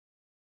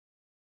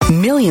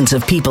Millions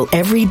of people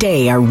every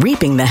day are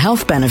reaping the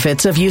health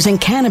benefits of using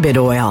cannabis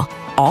oil,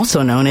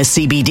 also known as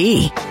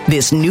CBD.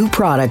 This new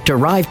product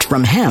derived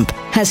from hemp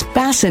has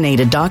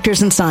fascinated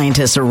doctors and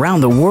scientists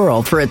around the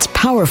world for its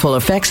powerful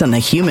effects on the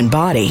human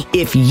body.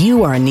 If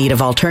you are in need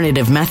of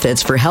alternative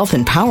methods for health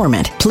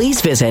empowerment, please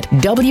visit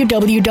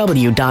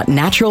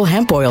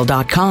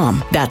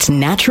www.naturalhempoil.com. That's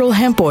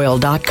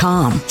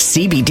naturalhempoil.com.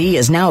 CBD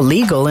is now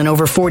legal in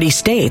over 40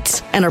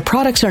 states, and our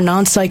products are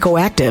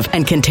non-psychoactive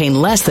and contain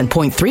less than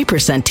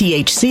 0.3%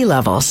 THC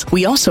levels.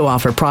 We also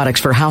offer products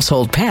for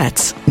household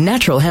pets.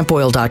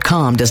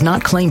 Naturalhempoil.com does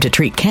not claim to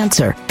treat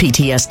cancer,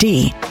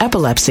 PTSD,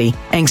 epilepsy,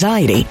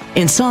 anxiety,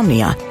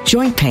 insomnia,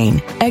 joint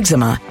pain,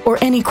 eczema, or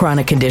any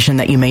chronic condition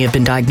that you may have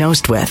been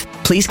diagnosed with.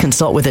 Please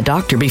consult with a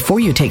doctor before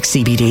you take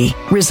CBD.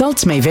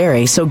 Results may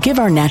vary, so give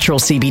our natural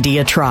CBD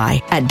a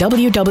try at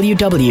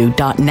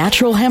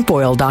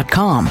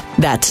www.naturalhempoil.com.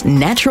 That's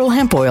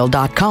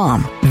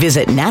naturalhempoil.com.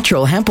 Visit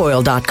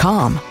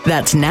naturalhempoil.com.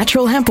 That's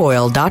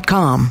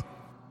naturalhempoil.com.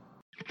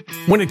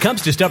 When it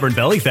comes to stubborn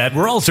belly fat,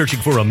 we're all searching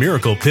for a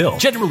miracle pill.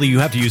 Generally, you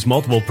have to use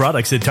multiple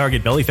products that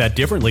target belly fat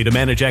differently to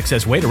manage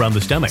excess weight around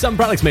the stomach. Some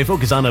products may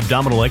focus on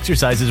abdominal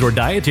exercises or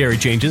dietary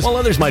changes, while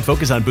others might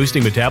focus on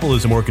boosting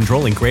metabolism or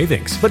controlling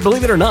cravings. But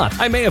believe it or not,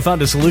 I may have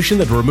found a solution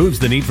that removes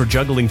the need for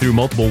juggling through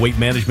multiple weight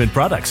management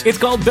products. It's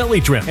called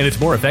Belly Trim, and it's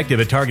more effective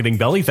at targeting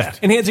belly fat,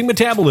 enhancing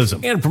metabolism,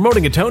 and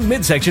promoting a toned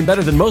midsection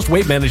better than most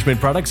weight management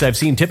products I've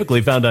seen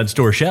typically found on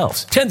store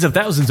shelves. Tens of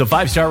thousands of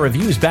 5-star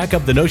reviews back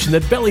up the notion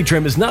that Belly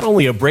Trim is not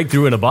only a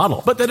breakthrough in a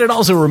bottle, but that it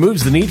also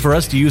removes the need for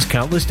us to use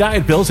countless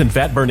diet pills and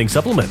fat-burning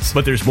supplements.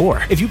 But there's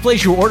more. If you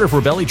place your order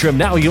for Belly Trim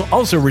now, you'll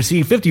also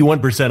receive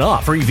 51%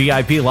 off, free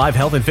VIP live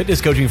health and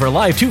fitness coaching for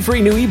life, 2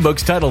 free new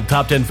ebooks titled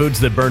Top 10 Foods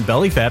That Burn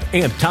Belly Fat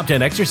and Top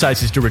 10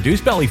 Exercises to Reduce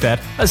Belly Fat,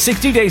 a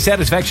 60-day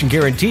satisfaction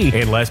guarantee,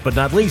 and last but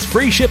not least,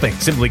 free shipping.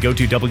 Simply go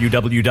to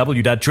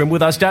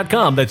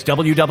www.trimwithus.com. That's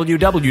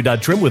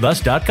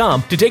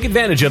www.trimwithus.com to take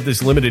advantage of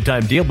this limited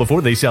time deal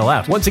before they sell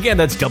out. Once again,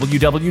 that's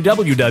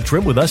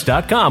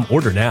www.trimwithus.com.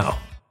 Order now.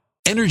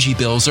 Energy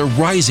bills are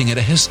rising at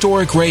a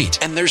historic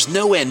rate, and there's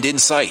no end in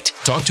sight.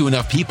 Talk to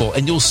enough people,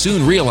 and you'll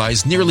soon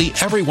realize nearly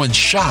everyone's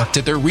shocked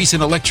at their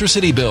recent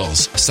electricity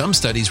bills. Some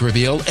studies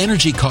reveal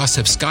energy costs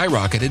have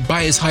skyrocketed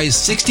by as high as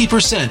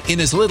 60%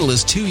 in as little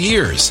as 2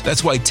 years.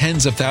 That's why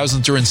tens of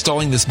thousands are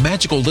installing this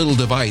magical little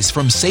device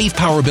from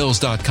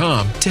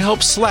SavePowerBills.com to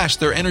help slash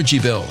their energy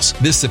bills.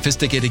 This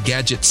sophisticated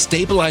gadget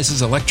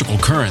stabilizes electrical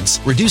currents,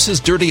 reduces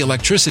dirty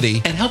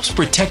electricity, and helps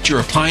protect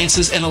your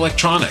appliances and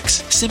electronics.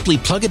 Simply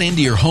plug it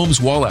into your home's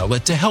wall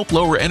outlet to help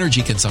lower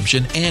energy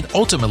consumption and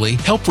ultimately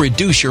help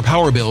reduce your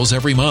power bills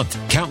every month.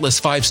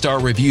 Countless 5-star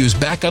reviews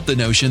back up the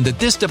notion that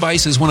this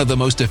device is one of the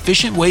most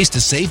efficient ways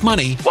to save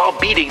money while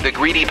beating the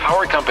greedy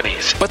power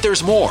companies. But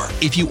there's more.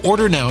 If you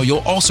order now, you'll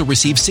also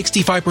receive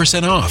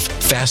 65% off,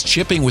 fast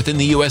shipping within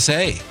the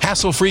USA,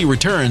 hassle-free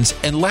returns,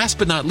 and last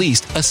but not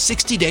least, a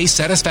 60-day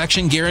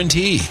satisfaction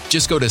guarantee.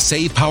 Just go to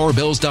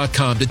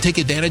SavePowerBills.com to take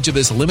advantage of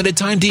this limited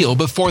time deal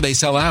before they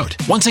sell out.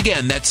 Once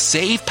again, that's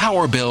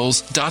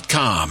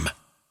SavePowerBills.com.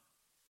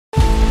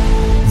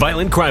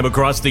 Violent crime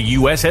across the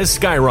U.S. has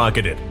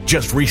skyrocketed.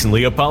 Just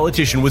recently, a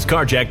politician was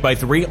carjacked by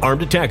 3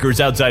 armed attackers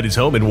outside his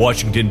home in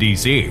Washington,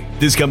 D.C.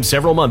 This comes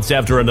several months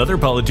after another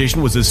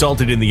politician was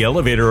assaulted in the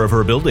elevator of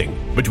her building.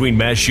 Between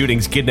mass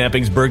shootings,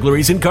 kidnappings,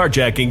 burglaries, and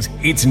carjackings,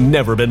 it's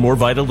never been more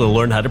vital to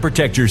learn how to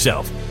protect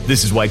yourself.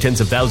 This is why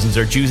tens of thousands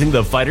are choosing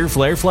the Fighter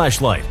Flare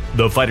flashlight.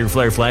 The Fighter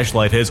Flare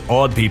flashlight has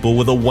awed people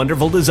with a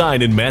wonderful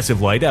design and massive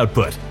light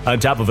output. On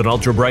top of an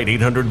ultra-bright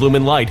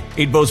 800-lumen light,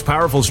 it boasts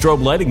powerful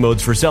strobe lighting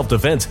modes for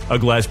self-defense, a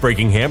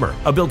glass-breaking hammer,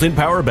 a built-in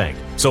power bank,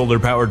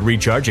 solar-powered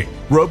recharging,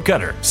 rope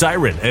cutter,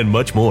 siren, and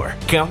much more.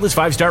 Countless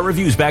 5-star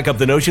reviews back up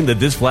the notion that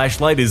this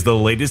flashlight is the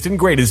latest and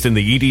greatest in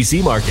the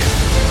EDC market.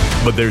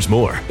 But there's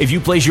more. If you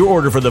place your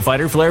order for the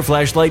Fighter Flare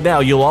flashlight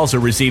now, you'll also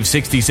receive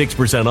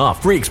 66%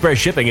 off, free express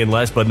shipping, and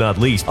last but not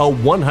least, a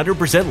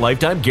 100%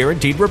 lifetime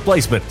guaranteed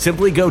replacement.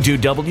 Simply go to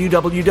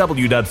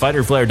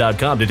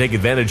www.fighterflare.com to take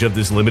advantage of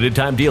this limited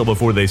time deal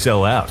before they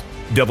sell out.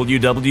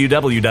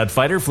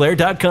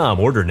 www.fighterflare.com.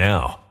 Order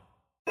now.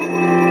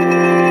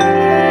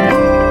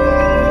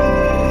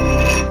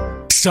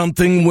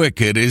 Something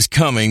wicked is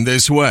coming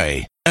this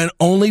way, and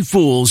only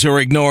fools are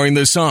ignoring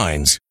the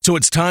signs. So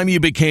it's time you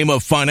became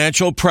a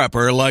financial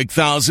prepper like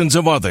thousands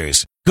of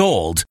others.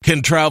 Gold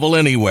can travel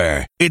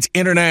anywhere. It's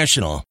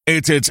international.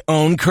 It's its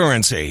own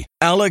currency.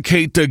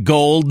 Allocate to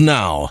gold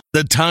now,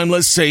 the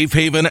timeless safe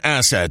haven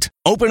asset.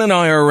 Open an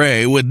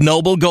IRA with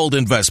Noble Gold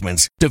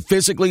Investments to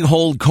physically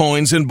hold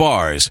coins and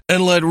bars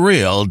and let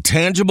real,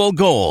 tangible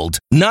gold,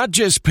 not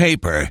just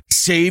paper,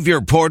 Save your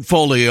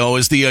portfolio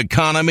as the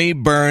economy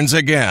burns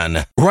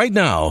again. Right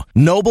now,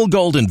 Noble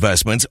Gold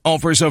Investments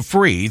offers a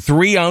free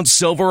 3-ounce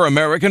silver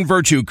American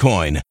Virtue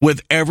coin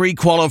with every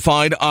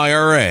qualified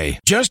IRA.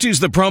 Just use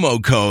the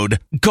promo code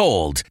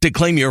GOLD to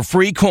claim your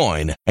free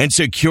coin and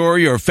secure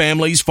your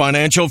family's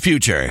financial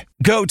future.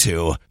 Go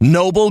to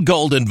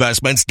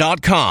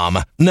noblegoldinvestments.com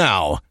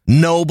now.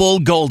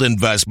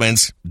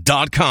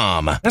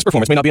 noblegoldinvestments.com. Past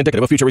performance may not be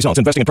indicative of future results.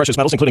 Investing in precious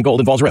metals, including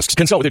gold, involves risks.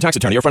 Consult with your tax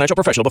attorney or financial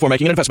professional before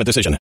making an investment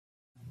decision.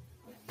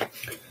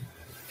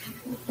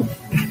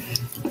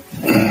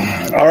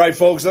 All right,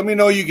 folks, let me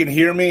know you can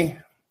hear me.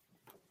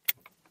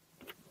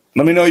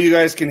 Let me know you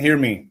guys can hear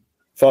me.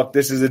 Fuck,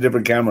 this is a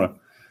different camera.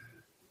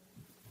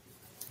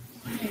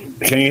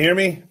 Can you hear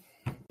me?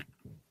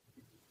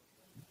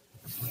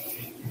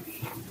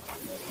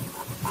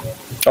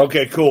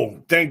 Okay,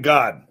 cool. Thank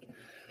God.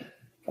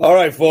 All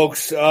right,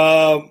 folks.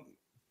 I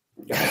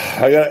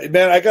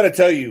got to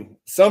tell you,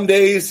 some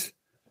days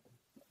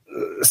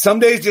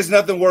just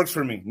nothing works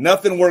for me.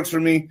 Nothing works for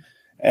me.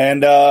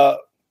 And I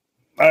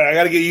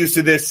got to get used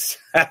to this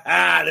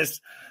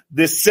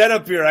this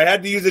setup here. I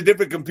had to use a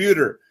different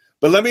computer.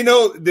 But let me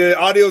know the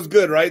audio is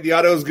good, right? The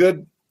audio is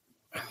good?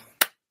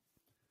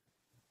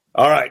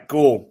 All right,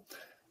 cool.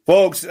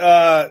 Folks,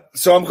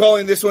 so I'm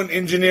calling this one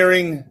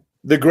Engineering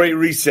the Great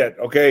Reset,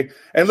 okay?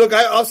 And look,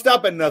 I'll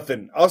stop at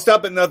nothing. I'll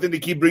stop at nothing to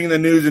keep bringing the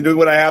news and doing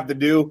what I have to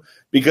do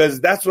because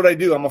that's what I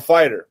do. I'm a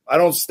fighter. I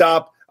don't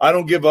stop. I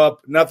don't give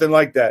up. Nothing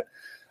like that.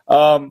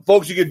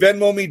 Folks, you can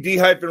Venmo me,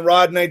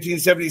 D-Rod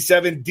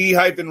 1977,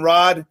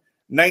 D-Rod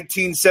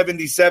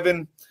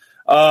 1977.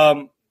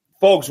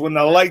 Folks, when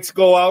the lights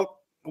go out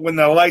on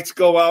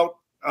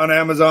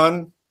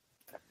Amazon,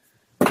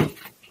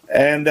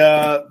 and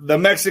the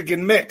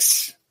Mexican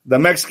mix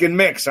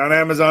on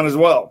Amazon as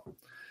well.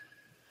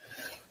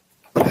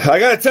 I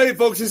got to tell you,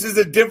 folks, this is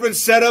a different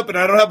setup, and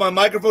I don't have my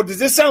microphone. Does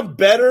this sound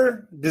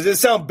better? Does it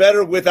sound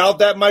better without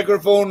that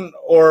microphone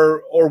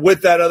or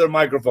with that other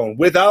microphone?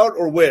 Without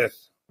or with?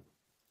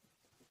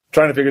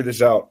 Trying to figure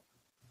this out.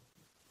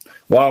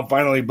 Wow, I'm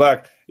finally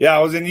back. Yeah, I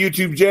was in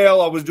YouTube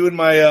jail. I was doing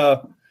my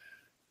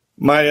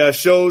my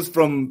shows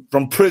from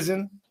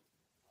prison.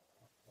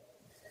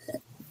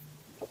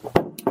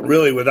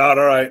 Really, without.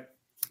 All right.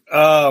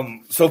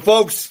 So,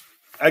 folks,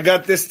 I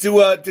got this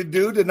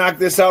to knock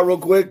this out real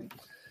quick.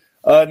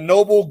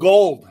 Noble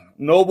Gold.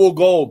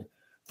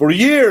 For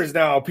years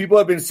now, people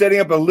have been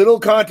setting up a little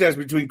contest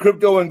between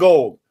crypto and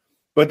gold,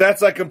 but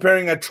that's like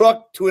comparing a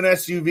truck to an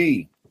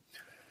SUV.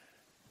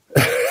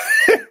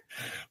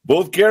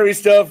 Both carry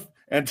stuff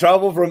and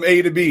travel from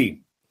A to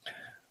B,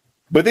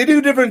 but they do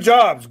different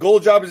jobs.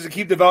 Gold job is to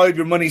keep the value of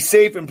your money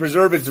safe and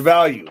preserve its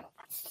value.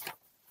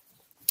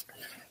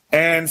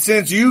 And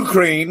since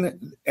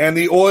Ukraine and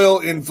the oil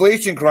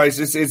inflation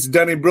crisis, it's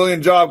done a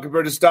brilliant job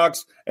compared to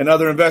stocks and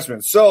other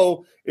investments.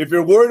 So if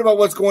you're worried about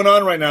what's going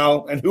on right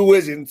now, and who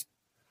isn't,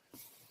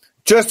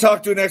 just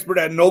talk to an expert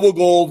at Noble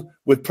Gold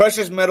with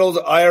precious metals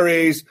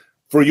IRAs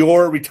for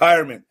your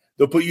retirement.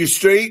 They'll put you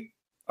straight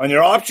on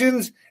your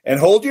options and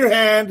hold your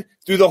hand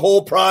through the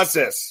whole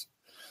process.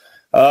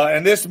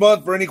 And this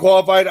month, for any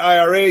qualified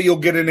IRA, you'll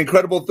get an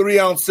incredible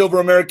 3-ounce silver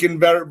American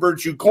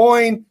Virtue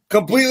coin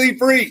completely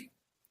free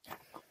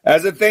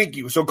as a thank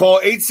you. So call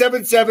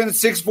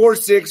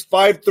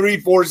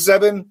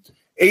 877-646-5347,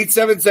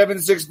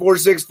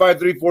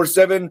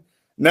 877-646-5347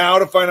 now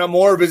to find out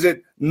more.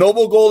 Visit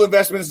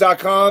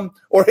noblegoldinvestments.com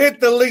or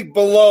hit the link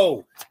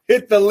below.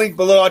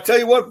 I'll tell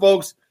you what,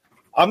 folks,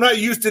 I'm not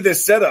used to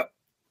this setup.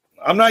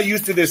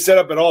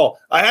 at all.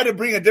 I had to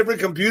bring a different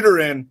computer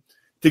in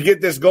to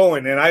get this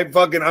going, and I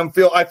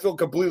feel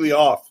completely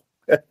off.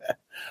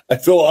 I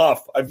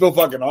feel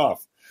fucking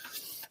off.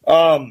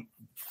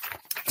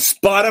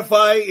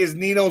 Spotify is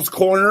Nino's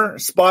Corner.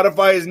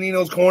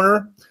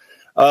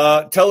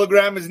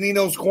 Telegram is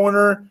Nino's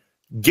Corner.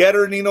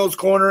 Getter, Nino's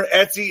Corner.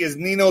 Etsy is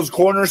Nino's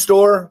Corner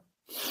Store.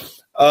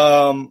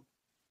 And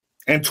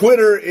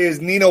Twitter is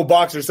Nino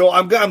Boxer. So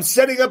I'm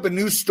setting up a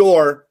new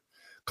store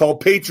called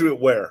Patriot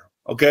Wear.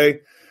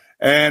 Okay.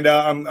 And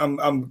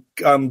I'm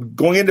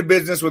going into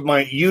business with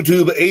my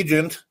YouTube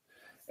agent,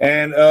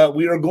 and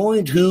we are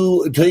going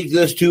to take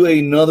this to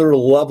another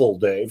level,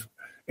 Dave.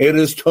 It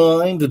is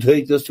time to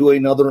take this to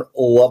another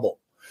level.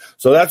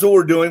 So that's what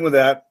we're doing with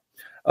that.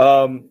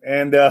 Oh,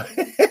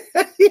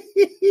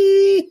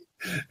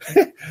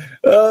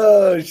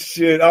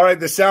 shit. All right,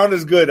 the sound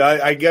is good.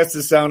 I guess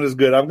the sound is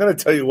good. I'm going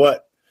to tell you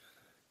what.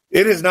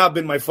 It has not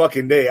been my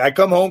fucking day. I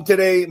come home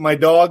today. My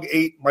dog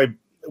ate he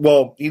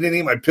didn't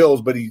eat my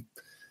pills, but he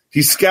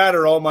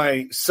scattered all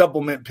my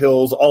supplement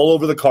pills all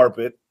over the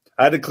carpet.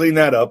 I had to clean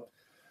that up.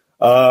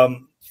 I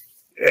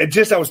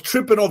was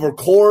tripping over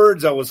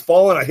cords. I was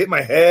falling. I hit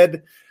my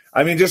head.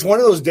 I mean, just one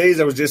of those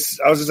days I was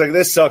just like,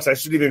 this sucks. I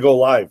shouldn't even go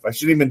live. I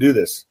shouldn't even do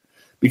this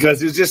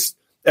because it's just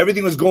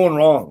everything was going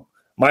wrong.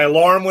 My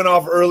alarm went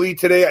off early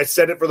today. I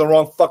set it for the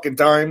wrong fucking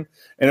time,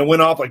 and it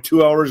went off like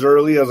 2 hours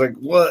early. I was like,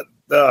 what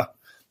the?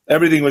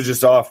 Everything was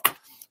just off.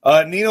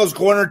 Nino's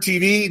Corner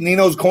TV,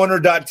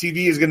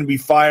 ninoscorner.tv is going to be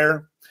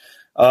fire.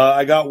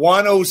 I got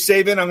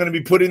 107. I'm going to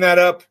be putting that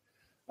up.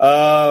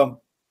 I'm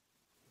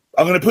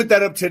going to put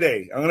that up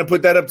today.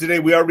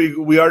 We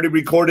already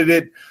recorded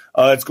it.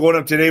 It's going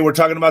up today. We're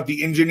talking about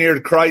the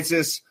engineered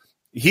crisis.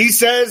 He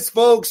says,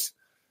 folks,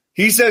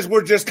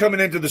 we're just coming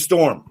into the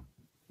storm.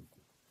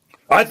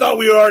 I thought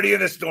we were already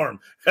in a storm.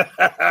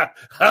 I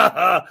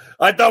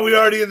thought we were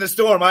already in the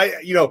storm.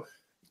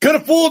 Could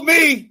have fooled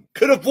me.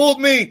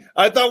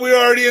 I thought we were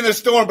already in the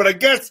storm, but I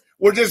guess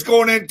we're just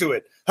going into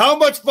it. How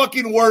much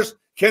fucking worse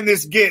can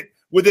this get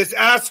with this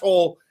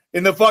asshole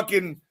in the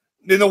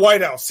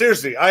White House?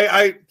 Seriously,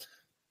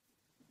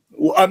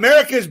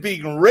 America is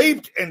being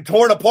raped and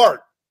torn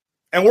apart,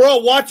 and we're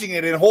all watching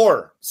it in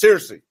horror.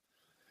 Seriously.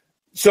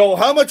 So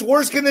how much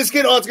worse can this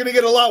get? Oh, it's going to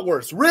get a lot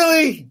worse.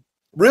 Really?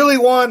 Really,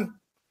 Juan?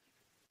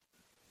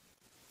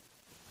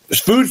 There's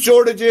food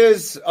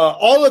shortages.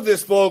 All of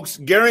this, folks,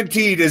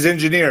 guaranteed is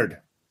engineered.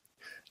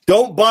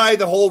 Don't buy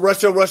the whole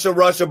Russia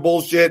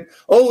bullshit.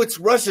 Oh, it's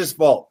Russia's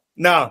fault.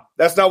 No,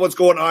 that's not what's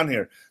going on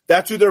here.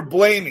 That's who they're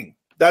blaming.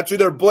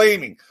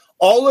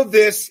 All of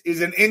this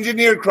is an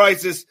engineered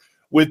crisis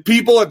with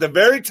people at the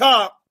very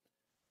top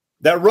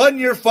that run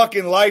your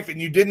fucking life and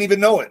you didn't even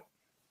know it.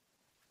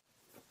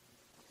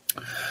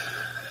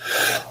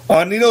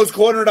 On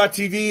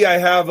Nino'sCorner.tv, I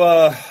have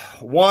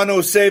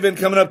 107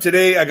 coming up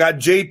today. I got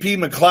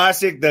JP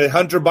McClassic, the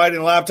Hunter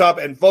Biden laptop.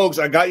 And, folks,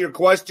 I got your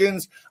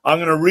questions. I'm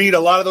going to read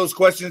a lot of those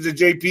questions to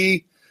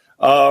JP.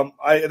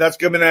 That's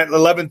coming at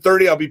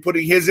 11:30. I'll be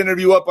putting his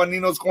interview up on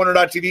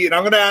Nino'sCorner.tv, and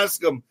I'm going to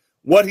ask him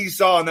what he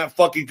saw on that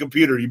fucking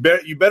computer. You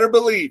better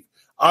believe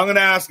I'm going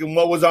to ask him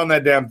what was on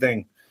that damn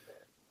thing.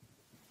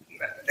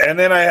 And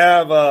then I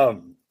have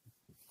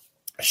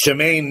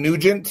Shemaine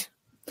Nugent.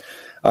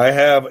 I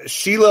have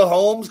Sheila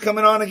Holmes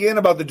coming on again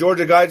about the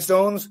Georgia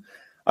Guidestones.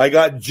 I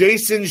got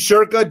Jason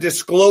Shurka,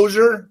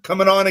 Disclosure,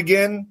 coming on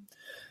again.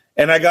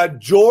 And I got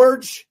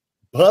George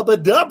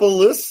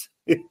Papadopoulos.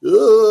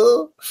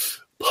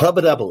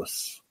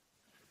 Papadopoulos.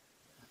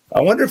 I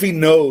wonder if he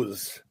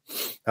knows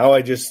how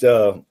I just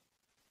I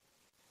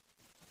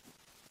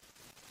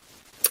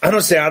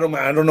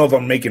don't know if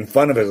I'm making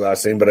fun of his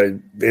last name, but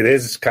it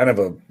is kind of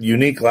a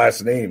unique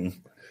last name.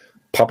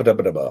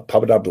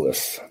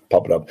 Papadopoulos.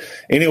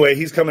 Anyway,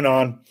 he's coming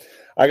on.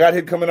 I got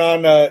him coming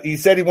on. He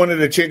said he wanted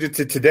to change it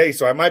to today,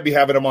 so I might be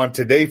having him on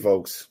today,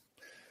 folks.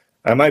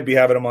 I might be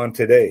having him on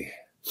today.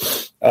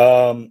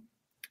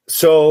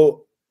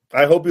 So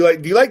I hope you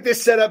like. Do you like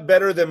this setup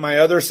better than my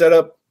other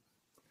setup?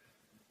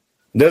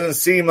 Doesn't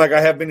seem like I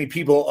have many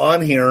people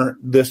on here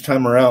this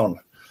time around.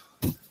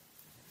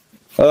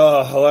 A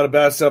lot of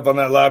bad stuff on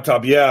that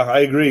laptop. Yeah,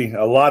 I agree.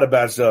 A lot of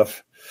bad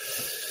stuff.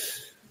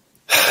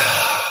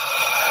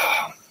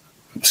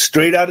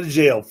 Straight out of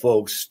jail,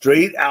 folks.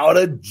 Straight out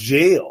of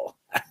jail.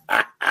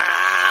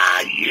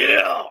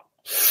 Yeah.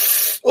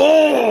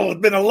 Oh,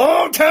 it's been a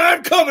long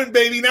time coming,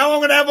 baby. Now I'm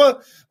going to have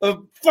a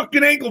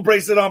fucking ankle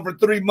bracelet on for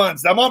 3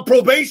 months. I'm on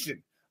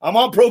probation.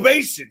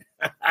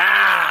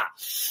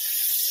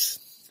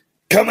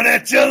 Coming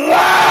at you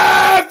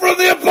live from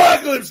the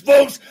apocalypse,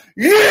 folks.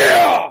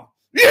 Yeah.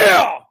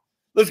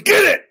 Let's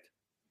get it.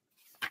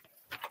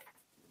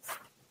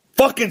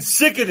 Fucking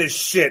sick of this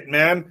shit,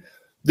 man.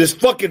 This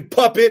fucking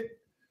puppet.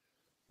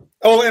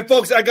 Oh, and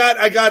folks, I got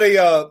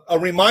a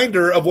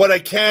reminder of what I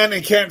can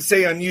and can't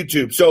say on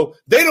YouTube. So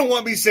they don't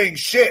want me saying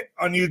shit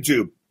on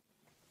YouTube.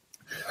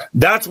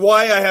 That's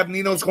why I have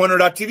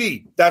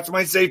Nino'sCorner.tv. That's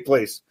my safe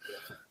place.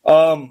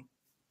 To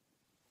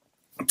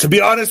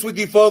be honest with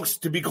you, folks,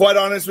 to be quite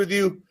honest with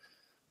you,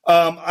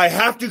 I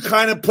have to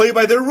kind of play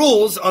by their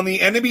rules on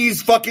the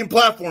enemy's fucking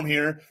platform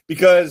here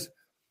because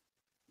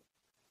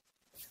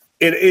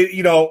I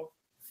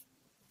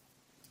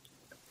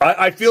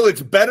feel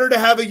it's better to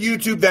have a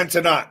YouTube than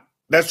to not.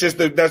 That's just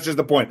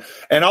the point.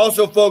 And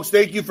also, folks,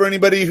 thank you for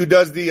anybody who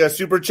does the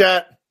super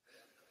chat.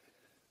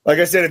 Like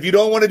I said, if you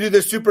don't want to do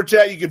the super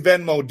chat, you can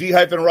Venmo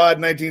D-Rod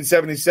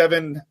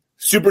 1977.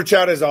 Super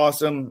chat is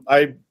awesome.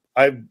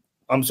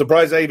 I'm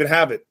surprised I even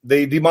have it.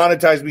 They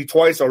demonetized me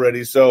twice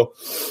already, so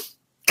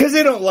because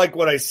they don't like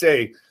what I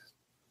say.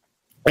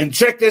 And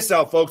check this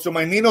out, folks. So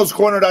my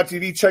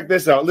Nino'sCorner.tv, check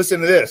this out. Listen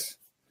to this.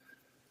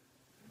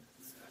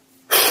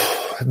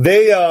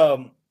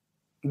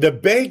 The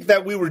bank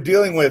that we were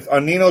dealing with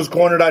on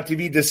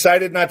Nino'sCorner.tv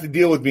decided not to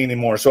deal with me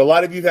anymore. So a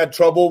lot of you had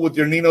trouble with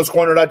your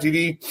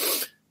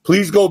Nino'sCorner.tv.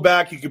 Please go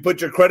back. You can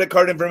put your credit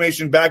card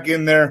information back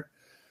in there.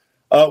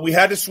 We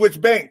had to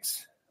switch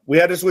banks.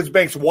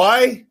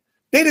 Why?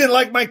 They didn't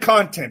like my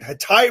content.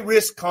 It's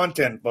high-risk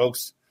content,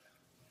 folks.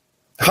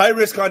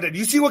 High-risk content.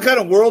 You see what kind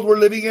of world we're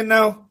living in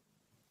now?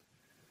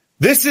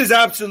 This is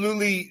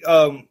absolutely,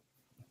 to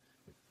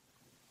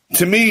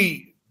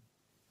me,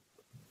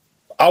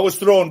 I was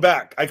thrown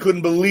back. I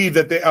couldn't believe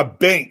that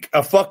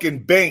a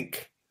fucking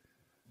bank,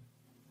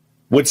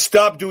 would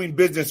stop doing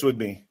business with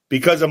me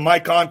because of my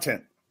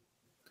content.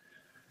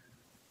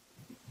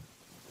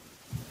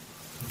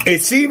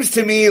 It seems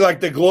to me like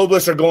the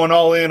globalists are going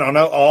all in on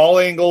all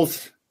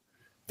angles.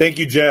 Thank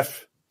you,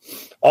 Jeff.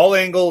 All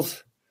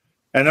angles,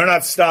 and they're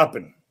not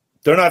stopping.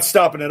 They're not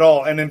stopping at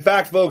all. And in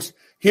fact, folks,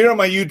 here on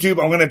my YouTube,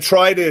 I'm going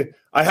to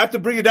I have to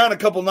bring it down a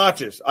couple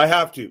notches. I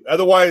have to.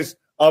 Otherwise,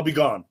 I'll be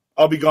gone.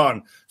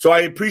 So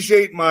I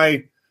appreciate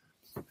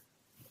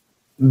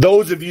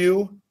those of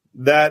you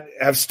that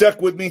have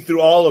stuck with me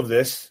through all of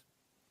this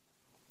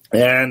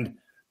and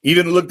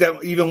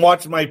even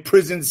watched my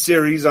prison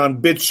series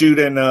on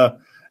BitChute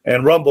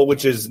and Rumble,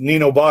 which is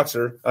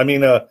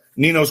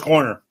Nino's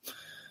Corner.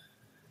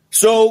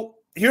 So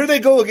here they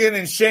go again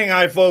in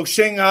Shanghai, folks.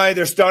 Shanghai,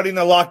 they're starting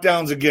the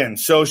lockdowns again.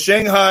 So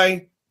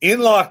Shanghai in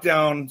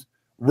lockdown,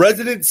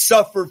 residents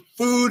suffer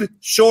food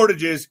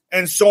shortages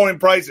and soaring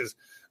prices.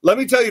 Let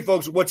me tell you,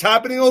 folks, what's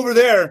happening over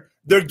there,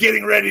 they're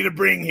getting ready to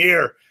bring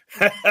here.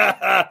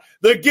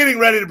 They're getting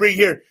ready to bring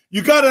here.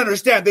 You got to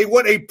understand, they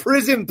want a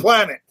prison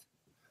planet.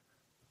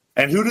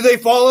 And who do they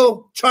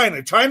follow?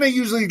 China. China is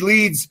usually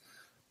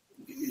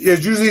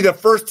the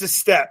first to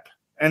step.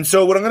 And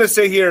so what I'm going to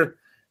say here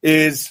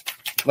is,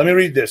 let me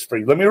read this for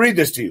you. Let me read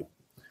this to you.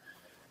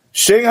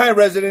 Shanghai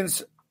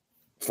residents,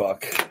 are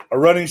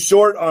running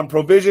short on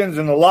provisions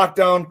in the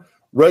lockdown.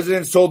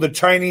 Residents told the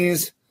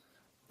Chinese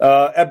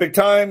Epoch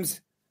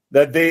Times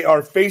that they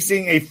are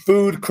facing a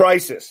food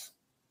crisis.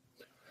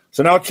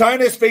 So now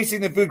China is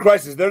facing the food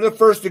crisis. They're the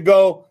first to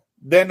go.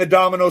 Then the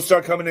dominoes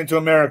start coming into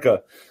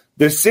America.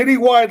 The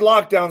citywide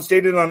lockdown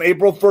started on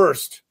April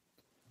 1st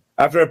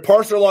after a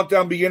partial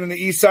lockdown began in the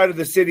east side of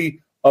the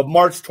city of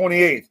March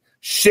 28th.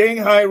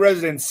 Shanghai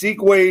residents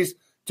seek ways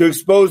to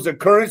expose the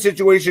current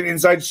situation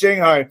inside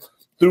Shanghai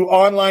through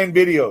online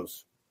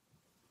videos.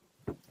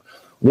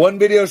 One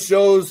video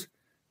shows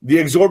the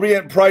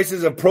exorbitant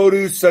prices of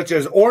produce such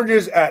as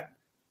oranges at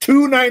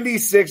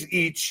 $2.96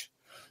 each,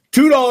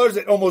 $2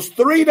 and almost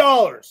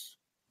 $3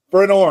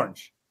 for an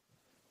orange.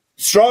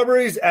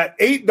 Strawberries at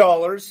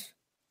 $8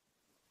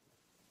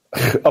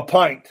 a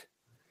pint.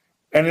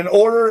 And an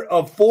order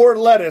of 4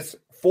 lettuce,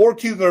 4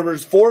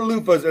 cucumbers, 4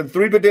 loofahs, and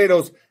 3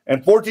 potatoes,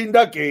 and 14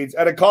 duck eggs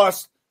at a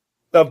cost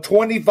of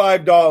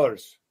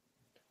 $25.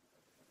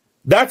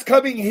 That's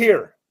coming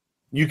here.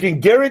 You can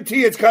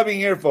guarantee it's coming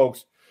here,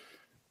 folks.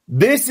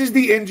 This is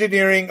the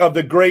engineering of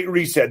the Great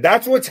Reset.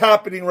 That's what's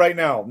happening right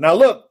now. Now,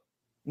 look,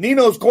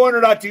 Nino's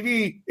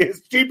Corner.tv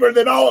is cheaper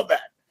than all of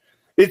that.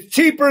 It's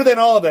cheaper than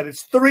all of that.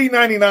 It's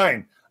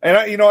 $3.99.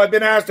 And, I've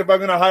been asked if I'm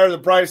going to higher the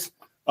price.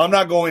 I'm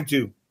not going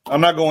to.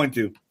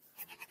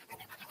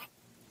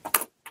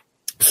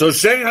 So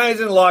Shanghai's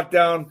in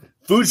lockdown.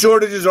 Food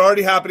shortages are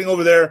already happening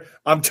over there.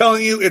 I'm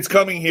telling you, it's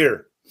coming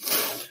here.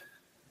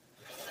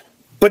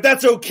 But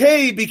that's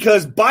okay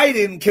because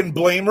Biden can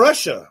blame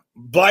Russia.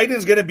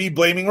 Biden's going to be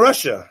blaming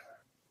Russia.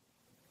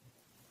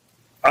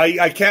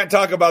 I can't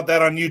talk about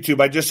that on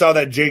YouTube. I just saw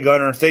that, Jay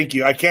Gunner. Thank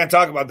you. I can't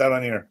talk about that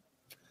on here.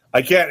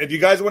 I can't. If you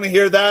guys want to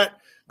hear that,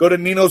 go to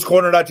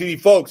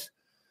ninoscorner.tv. Folks,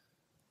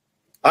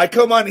 I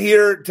come on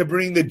here to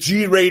bring the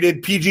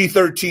G-rated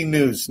PG-13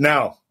 news.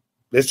 Now,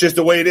 that's just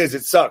the way it is.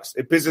 It sucks.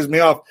 It pisses me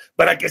off.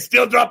 But I can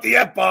still drop the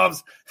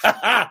F-bombs.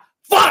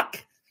 Fuck!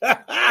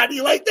 Do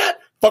you like that?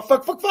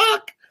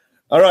 Fuck.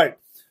 All right.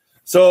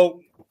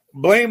 So,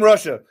 blame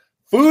Russia.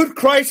 Food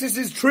crisis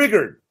is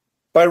triggered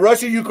by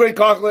Russia-Ukraine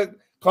conflict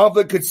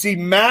could see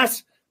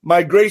mass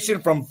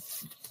migration from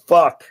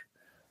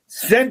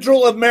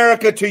Central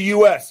America to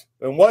U.S.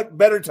 And what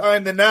better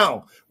time than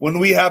now when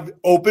we have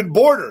open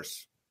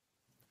borders?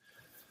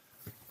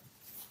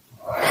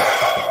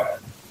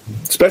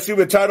 Especially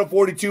with Title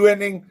 42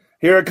 ending,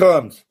 here it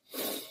comes.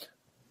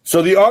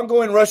 So the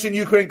ongoing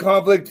Russian-Ukraine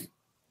conflict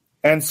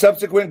and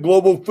subsequent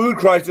global food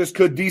crisis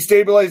could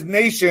destabilize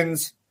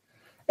nations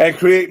and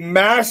create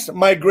mass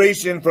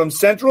migration from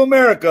Central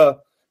America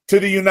to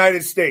the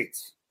United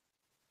States.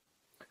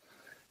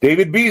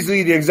 David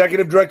Beasley, the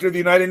executive director of the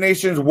United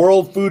Nations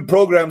World Food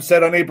Program,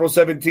 said on April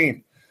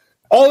 17th,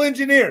 all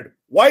engineered.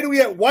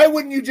 Why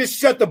wouldn't you just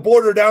shut the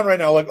border down right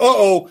now? Like,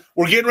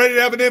 we're getting ready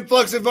to have an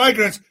influx of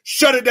migrants.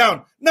 Shut it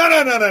down.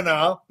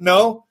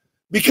 No,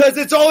 because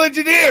it's all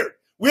engineered.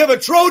 We have a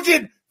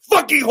Trojan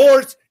fucking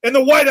horse in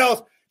the White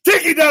House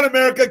taking down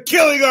America,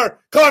 killing our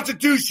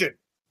Constitution.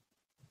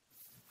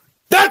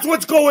 That's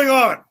what's going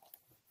on.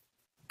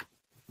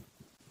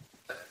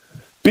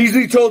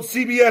 Beasley told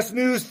CBS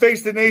News,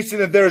 Face the Nation,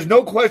 that there is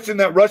no question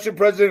that Russian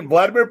President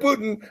Vladimir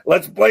Putin,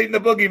 let's blame the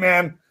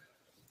boogeyman,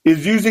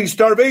 is using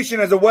starvation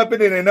as a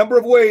weapon in a number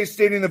of ways,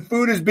 stating the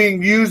food is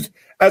being used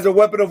as a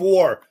weapon of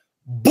war.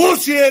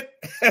 Bullshit!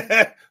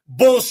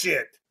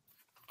 Bullshit.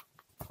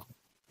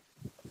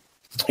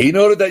 He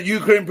noted that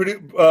Ukraine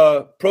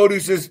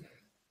produces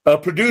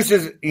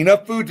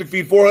enough food to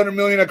feed 400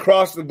 million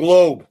across the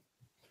globe.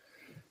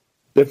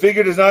 The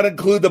figure does not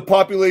include the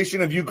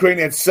population of Ukraine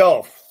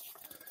itself.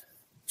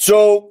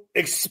 So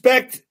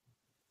expect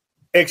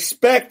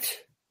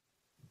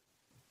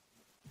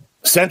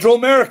Central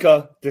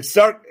America to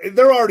start.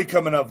 They're already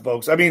coming up,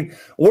 folks. I mean,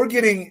 we're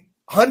getting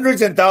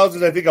hundreds and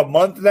thousands, I think, a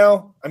month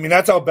now. I mean,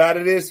 that's how bad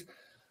it is.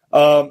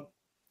 And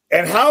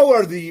how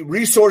are the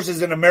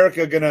resources in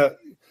America going to,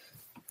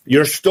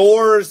 your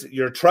stores,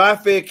 your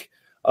traffic,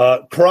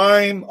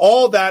 crime,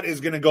 all that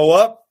is going to go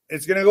up.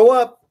 It's going to go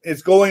up.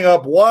 It's going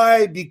up.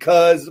 Why?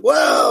 Because,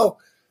 well,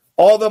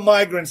 all the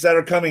migrants that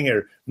are coming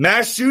here.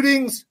 Mass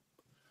shootings.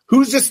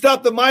 Who's to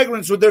stop the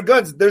migrants with their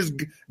guns? There's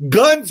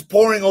guns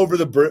pouring over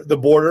the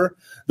border.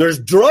 There's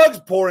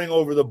drugs pouring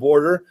over the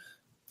border.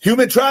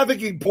 Human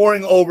trafficking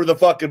pouring over the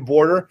fucking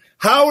border.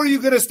 How are you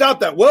going to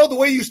stop that? Well, the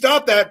way you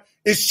stop that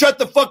is shut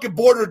the fucking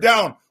border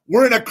down.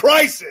 We're in a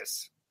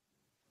crisis.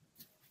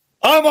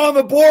 I'm on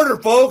the border,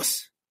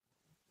 folks.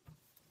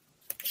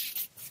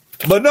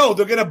 But no,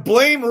 they're going to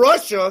blame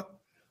Russia.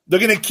 They're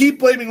going to keep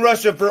blaming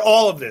Russia for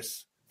all of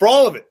this, for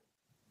all of it.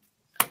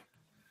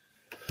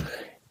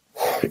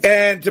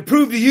 And to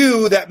prove to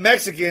you that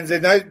Mexicans,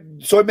 and I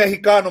soy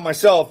Mexicano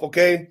myself,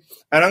 okay?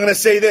 And I'm going to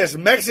say this,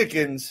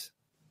 Mexicans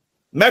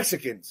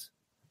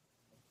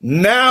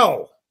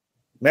now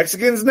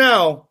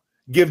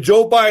give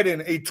Joe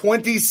Biden a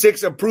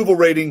 26 approval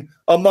rating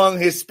among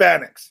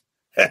Hispanics.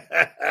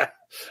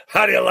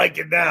 How do you like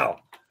it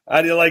now?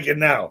 How do you like it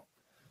now?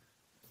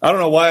 I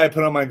don't know why I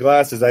put on my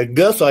glasses. I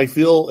guess I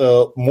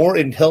feel more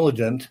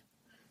intelligent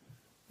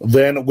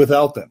than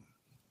without them.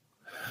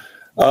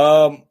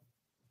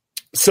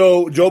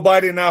 So Joe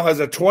Biden now has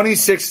a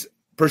 26%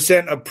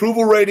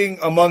 approval rating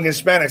among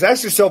Hispanics.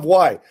 Ask yourself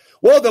why.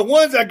 Well, the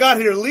ones that got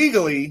here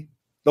legally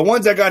don't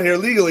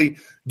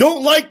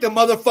like the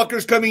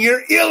motherfuckers coming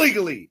here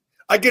illegally.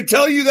 I can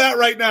tell you that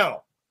right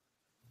now.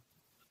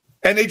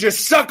 And they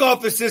just suck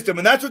off the system.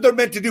 And that's what they're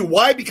meant to do.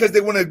 Why? Because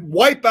they want to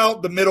wipe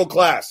out the middle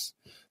class.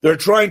 They're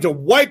trying to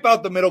wipe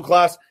out the middle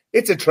class.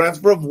 It's a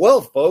transfer of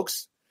wealth,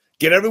 folks.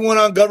 Get everyone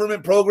on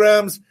government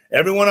programs,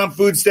 everyone on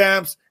food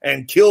stamps,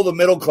 and kill the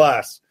middle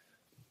class.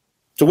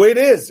 It's the way it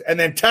is. And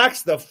then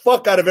tax the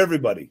fuck out of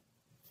everybody.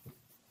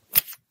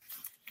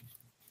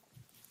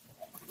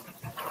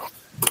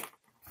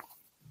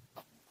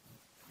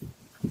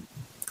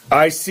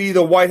 I see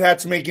the White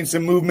Hats making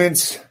some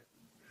movements,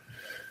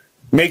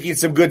 making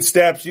some good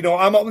steps.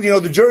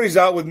 The jury's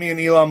out with me and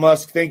Elon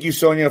Musk. Thank you,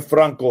 Sonia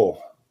Franco.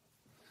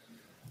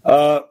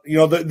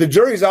 The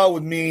jury's out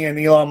with me and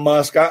Elon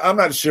Musk. I'm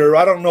not sure.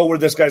 I don't know where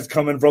this guy's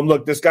coming from.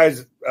 Look, this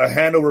guy's a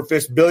hand over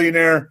fist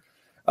billionaire.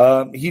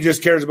 He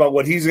just cares about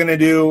what he's going to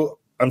do,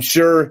 I'm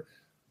sure.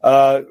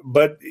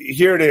 But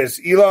here it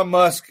is. Elon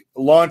Musk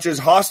launches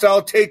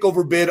hostile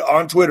takeover bid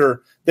on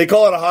Twitter. They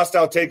call it a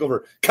hostile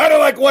takeover. Kind of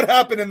like what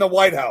happened in the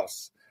White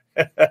House.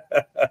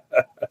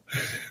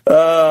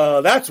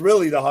 That's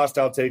really the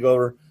hostile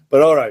takeover.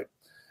 But all right.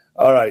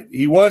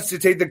 He wants to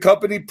take the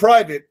company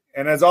private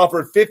and has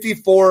offered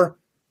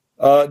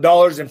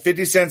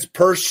 $54.50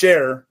 per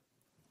share.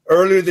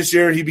 Earlier this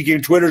year, he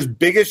became Twitter's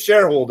biggest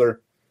shareholder.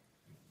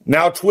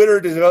 Now Twitter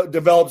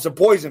develops a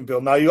poison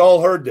pill. Now, you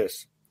all heard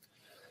this.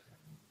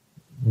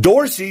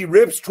 Dorsey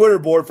rips Twitter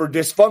board for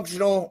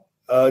dysfunction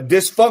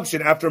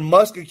after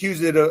Musk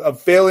accused it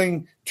of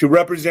failing to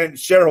represent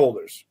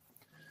shareholders.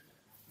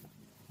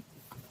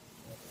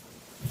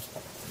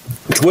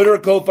 Twitter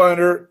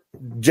co-founder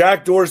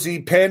Jack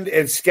Dorsey penned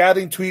a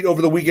scathing tweet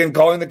over the weekend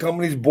calling the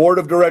company's board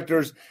of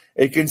directors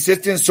a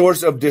consistent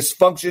source of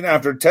dysfunction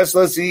after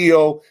Tesla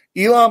CEO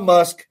Elon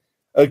Musk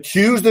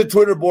accused the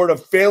Twitter board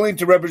of failing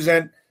to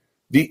represent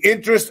the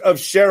interest of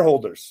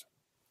shareholders.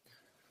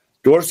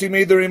 Dorsey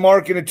made the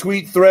remark in a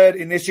tweet thread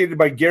initiated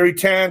by Gary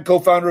Tan,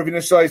 co-founder of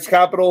Initialized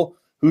Capital,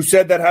 who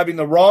said that having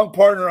the wrong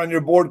partner on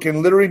your board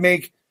can literally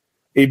make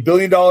 $1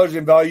 billion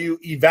in value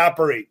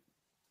evaporate.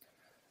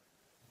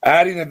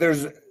 Adding that that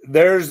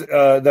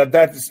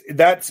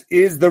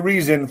is the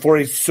reason for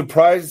a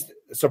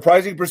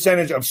surprising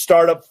percentage of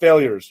startup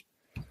failures.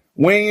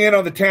 Weighing in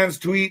on the Tan's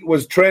tweet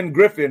was Trent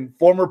Griffin,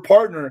 former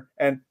partner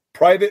and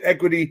private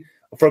equity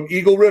from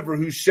Eagle River,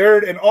 who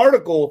shared an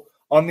article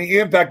on the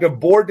impact of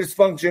board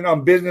dysfunction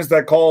on business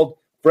that called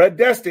Fred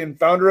Destin,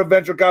 founder of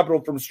venture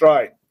capital from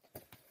Stride.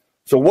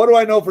 So what do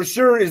I know for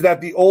sure is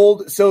that the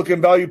old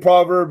Silicon Valley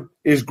proverb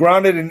is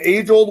grounded in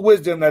age-old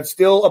wisdom that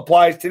still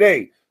applies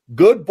today.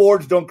 Good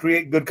boards don't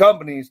create good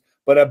companies,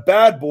 but a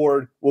bad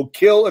board will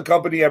kill a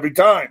company every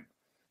time,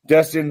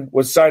 Destin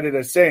was cited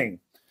as saying.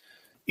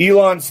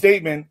 Elon's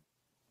statement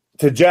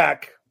to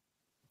Jack.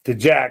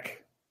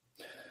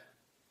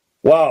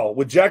 Wow,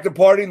 with Jack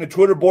departing, the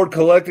Twitter board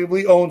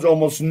collectively owns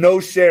almost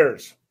no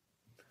shares.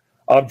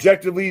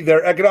 Objectively,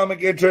 their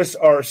economic interests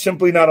are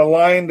simply not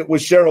aligned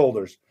with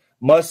shareholders.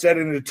 Musk said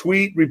in a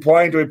tweet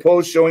replying to a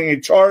post showing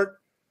a chart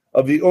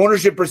of the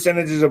ownership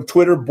percentages of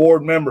Twitter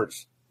board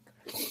members.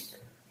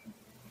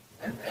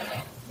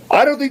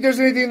 I don't think there's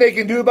anything they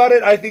can do about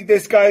it. I think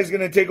this guy is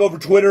going to take over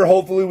Twitter.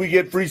 Hopefully we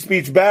get free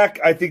speech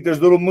back. I think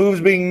there's little moves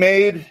being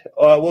made.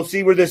 We'll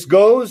see where this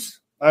goes.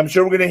 I'm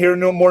sure we're going to hear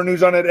more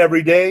news on it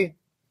every day.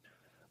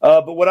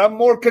 But what I'm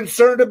more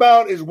concerned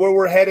about is where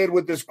we're headed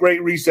with this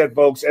great reset,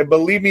 folks. And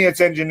believe me,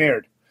 it's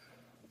engineered.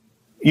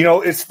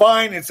 It's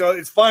fine.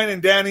 It's fine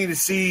and dandy to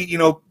see,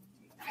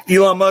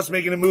 Elon Musk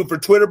making a move for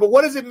Twitter. But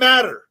what does it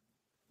matter?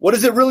 What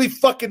does it really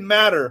fucking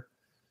matter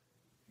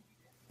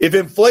if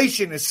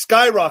inflation is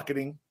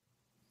skyrocketing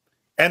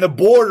and the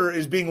border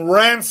is being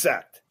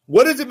ransacked?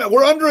 What does it matter?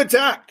 We're under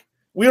attack.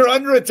 We are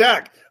under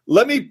attack.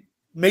 Let me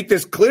make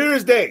this clear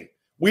as day.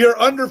 We are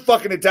under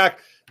fucking attack.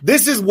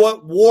 This is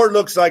what war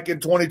looks like in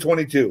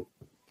 2022.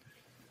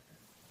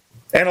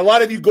 And a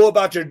lot of you go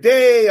about your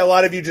day. A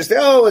lot of you just say,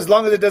 oh, as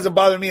long as it doesn't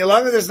bother me, as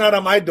long as it's not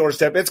on my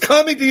doorstep. It's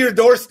coming to your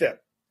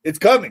doorstep. It's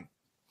coming.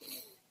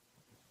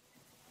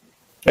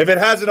 If it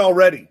hasn't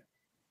already.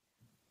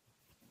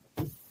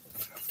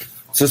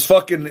 This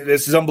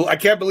is unbelievable. I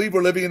can't believe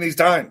we're living in these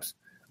times.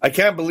 I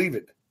can't believe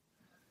it.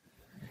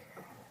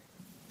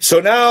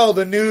 So now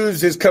the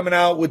news is coming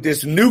out with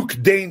this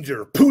nuke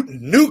danger.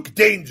 Putin, nuke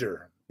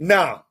danger.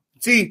 Now,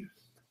 see,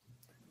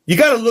 you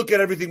got to look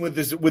at everything with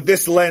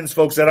this lens,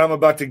 folks, that I'm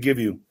about to give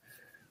you.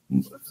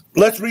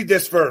 Let's read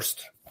this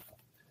first.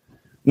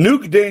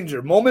 Nuke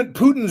danger. Moment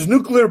Putin's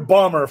nuclear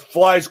bomber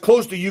flies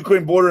close to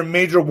Ukraine border in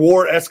major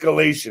war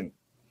escalation.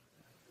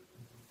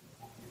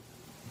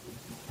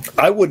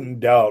 I wouldn't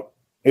doubt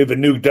if a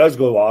nuke does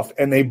go off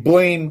and they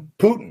blame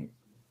Putin.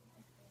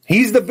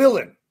 He's the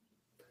villain.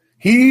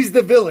 He's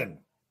the villain.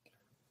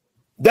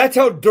 That's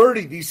how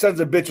dirty these sons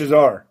of bitches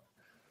are.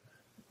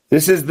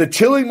 This is the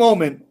chilling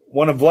moment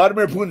one of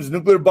Vladimir Putin's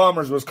nuclear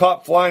bombers was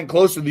caught flying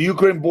close to the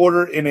Ukraine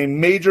border in a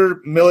major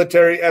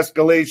military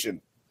escalation.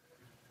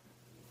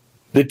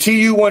 The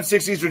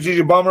Tu-160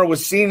 strategic bomber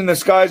was seen in the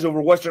skies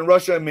over western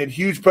Russia amid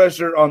huge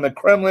pressure on the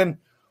Kremlin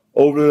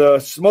over the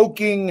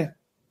sinking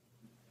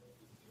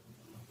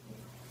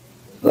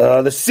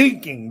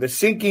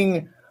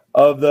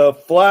of the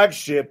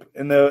flagship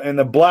in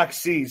the Black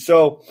Sea.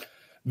 So,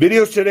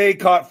 videos today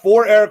caught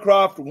 4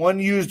 aircraft, one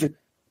used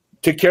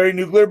to carry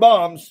nuclear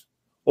bombs,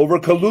 over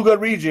Kaluga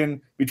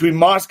region between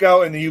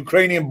Moscow and the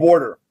Ukrainian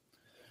border.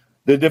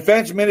 The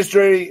Defense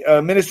Ministry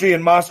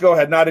in Moscow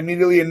had not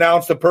immediately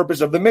announced the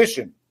purpose of the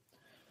mission.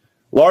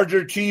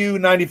 Larger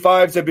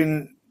Tu-95s have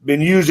been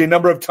used a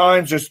number of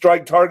times to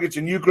strike targets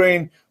in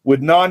Ukraine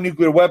with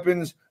non-nuclear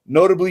weapons,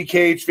 notably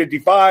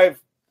Kh-55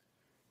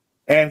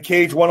 and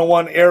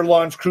Kh-101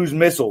 air-launched cruise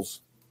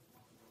missiles.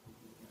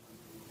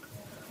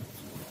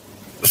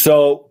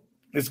 So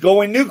it's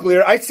going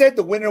nuclear. I said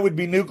the winner would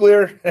be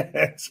nuclear.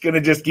 It's going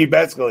to just keep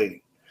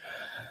escalating.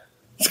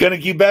 It's going to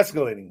keep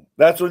escalating.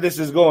 That's where this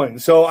is going.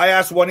 So I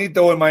asked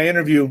Juanito in my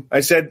interview,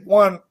 I said,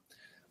 Juan,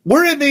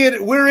 we're in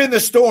the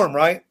storm,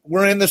 right?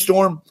 We're in the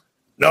storm.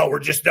 No, we're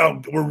just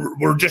down.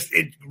 We're just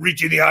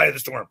reaching the eye of the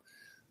storm.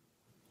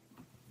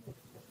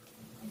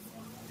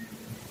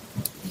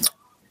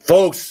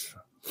 Folks,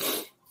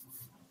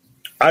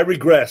 I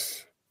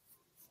regress.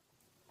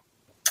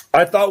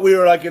 I thought we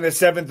were like in the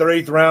 7th or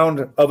 8th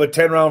round of a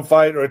 10-round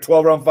fight or a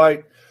 12-round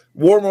fight.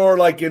 We're more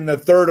like in the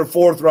 3rd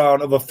or 4th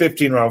round of a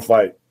 15-round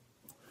fight.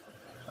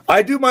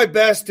 I do my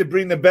best to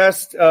bring the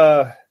best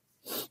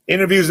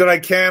interviews that I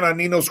can on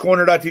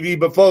Nino'sCorner.tv.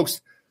 But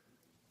folks,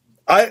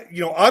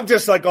 I'm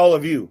just like all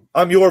of you.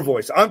 I'm your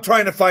voice. I'm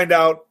trying to find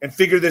out and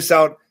figure this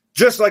out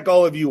just like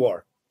all of you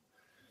are.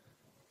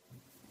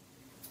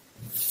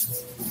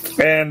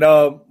 And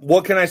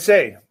what can I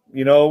say?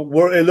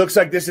 It looks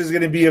like this is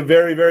going to be a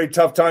very, very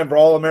tough time for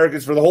all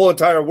Americans, for the whole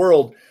entire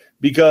world,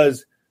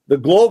 because the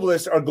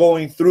globalists are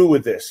going through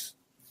with this.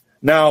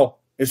 Now,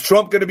 is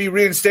Trump going to be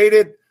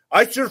reinstated?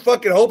 I sure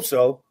fucking hope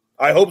so.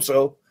 I hope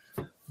so.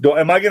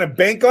 Am I going to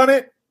bank on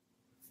it?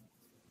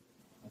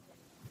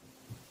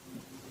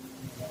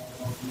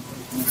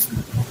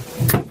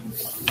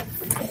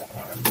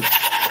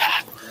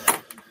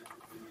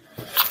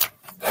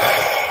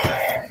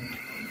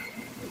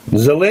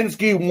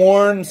 Zelensky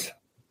warns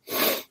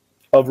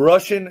of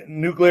Russian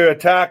nuclear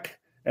attack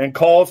and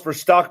calls for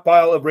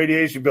stockpile of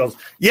radiation pills.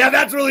 Yeah,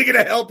 that's really going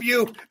to help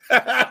you.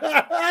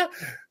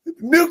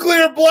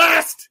 Nuclear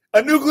blast!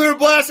 A nuclear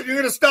blast and you're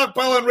going to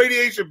stockpile on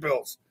radiation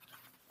pills.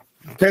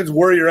 Depends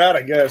where you're at,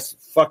 I guess.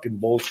 Fucking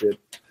bullshit.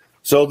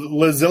 So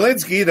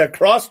Zelensky, that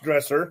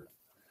cross-dresser,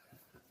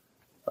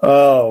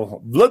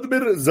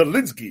 Vladimir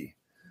Zelensky,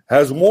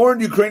 has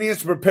warned Ukrainians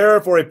to prepare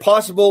for a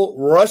possible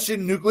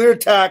Russian nuclear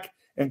attack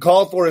and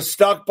called for a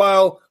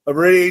stockpile of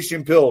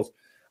radiation pills.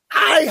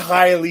 I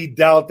highly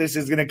doubt this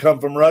is going to come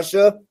from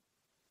Russia.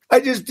 I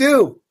just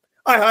do.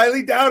 I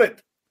highly doubt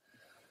it.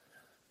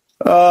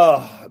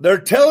 They're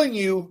telling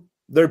you,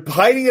 they're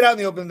hiding it out in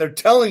the open. They're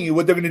telling you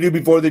what they're going to do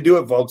before they do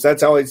it, folks.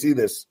 That's how I see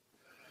this.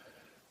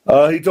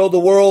 He told the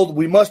world,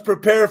 we must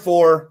prepare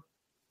for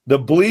the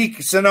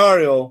bleak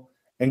scenario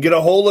and get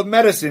a hold of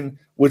medicine,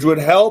 which would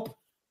help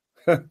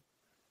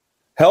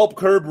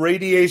curb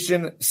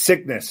radiation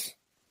sickness.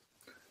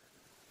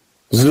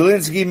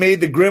 Zelensky made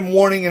the grim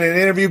warning in an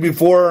interview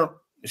before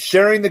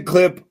sharing the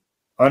clip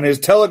on his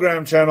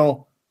Telegram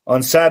channel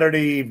on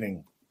Saturday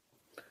evening.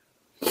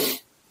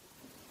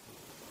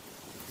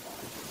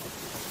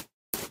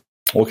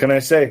 What can I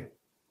say?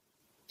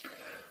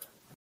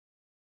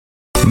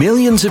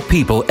 Millions of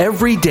people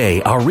every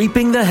day are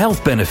reaping the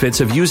health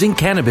benefits of using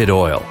cannabis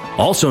oil,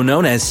 also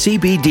known as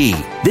CBD.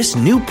 This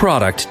new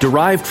product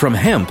derived from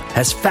hemp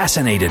has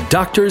fascinated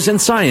doctors and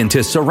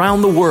scientists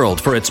around the world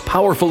for its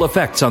powerful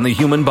effects on the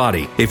human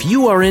body. If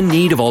you are in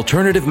need of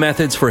alternative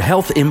methods for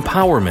health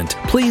empowerment,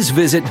 please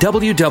visit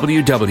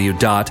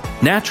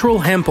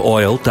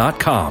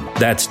www.naturalhempoil.com.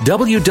 That's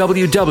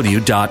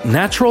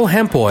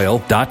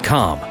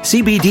www.naturalhempoil.com.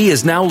 CBD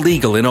is now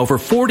legal in over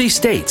 40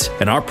 states,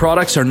 and our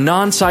products are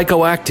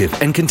non-psychoactive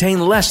and contain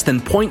less than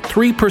 0.3%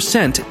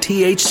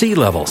 THC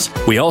levels.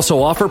 We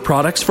also offer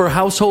products for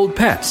household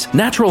pets.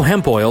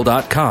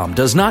 NaturalHempOil.com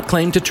does not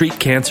claim to treat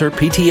cancer,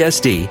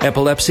 PTSD,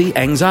 epilepsy,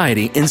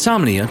 anxiety,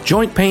 insomnia,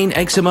 joint pain,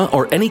 eczema,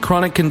 or any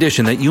chronic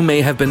condition that you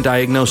may have been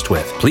diagnosed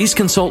with. Please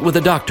consult with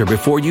a doctor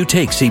before you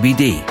take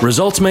CBD.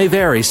 Results may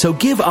vary, so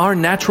give our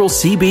natural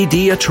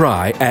CBD a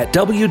try at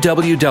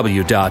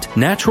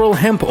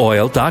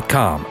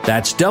www.naturalhempoil.com.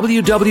 That's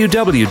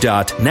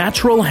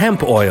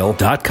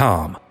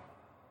www.naturalhempoil.com.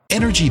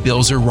 Energy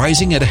bills are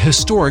rising at a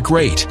historic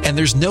rate, and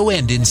there's no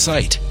end in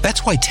sight.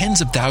 That's why tens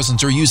of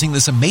thousands are using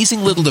this amazing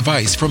little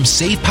device from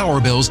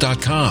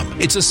SavePowerBills.com.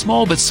 It's a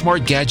small but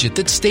smart gadget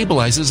that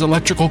stabilizes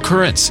electrical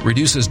currents,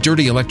 reduces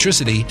dirty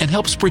electricity, and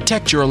helps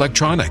protect your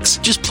electronics.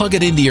 Just plug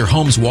it into your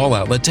home's wall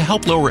outlet to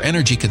help lower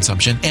energy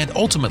consumption and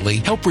ultimately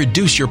help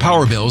reduce your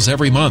power bills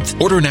every month.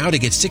 Order now to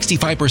get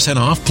 65%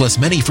 off plus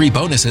many free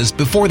bonuses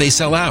before they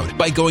sell out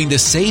by going to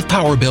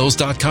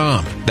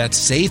SavePowerBills.com.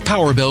 That's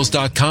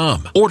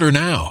SavePowerBills.com. Order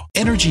now.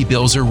 Energy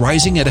bills are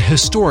rising at a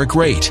historic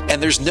rate,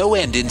 and there's no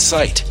end in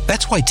sight.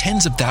 That's why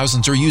tens of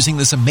thousands are using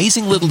this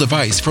amazing little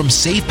device from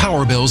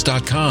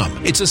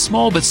SavePowerBills.com. It's a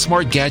small but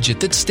smart gadget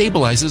that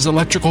stabilizes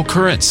electrical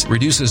currents,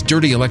 reduces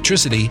dirty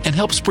electricity, and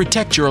helps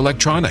protect your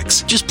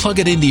electronics. Just plug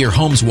it into your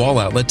home's wall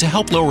outlet to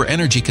help lower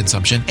energy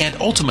consumption and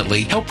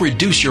ultimately help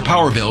reduce your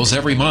power bills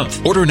every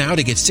month. Order now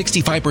to get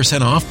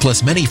 65% off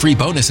plus many free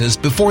bonuses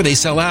before they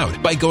sell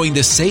out by going to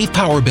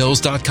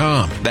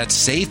SavePowerBills.com.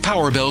 That's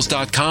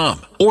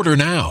SavePowerBills.com. Order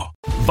now.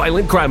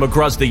 Violent crime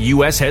across the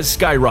U.S. has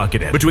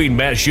skyrocketed. Between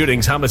mass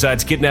shootings,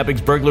 homicides, kidnappings,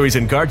 burglaries,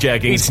 and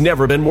carjackings, it's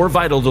never been more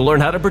vital to learn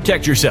how to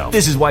protect yourself.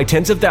 This is why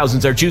tens of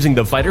thousands are choosing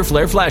the Fighter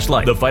Flare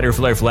flashlight. The Fighter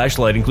Flare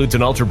flashlight includes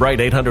an ultra-bright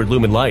 800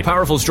 lumen light,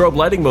 powerful strobe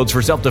lighting modes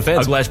for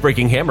self-defense, a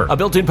glass-breaking hammer, a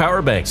built-in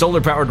power bank,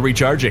 solar-powered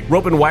recharging,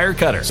 rope and wire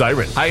cutter,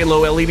 siren, high and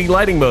low LED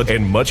lighting mode,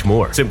 and much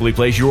more. Simply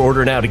place your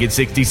order now to get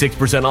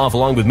 66% off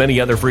along with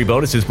many other free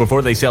bonuses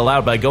before they sell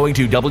out by going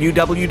to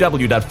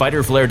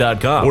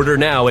www.fighterflare.com. Order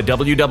now at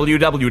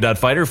www.fighterflare.com.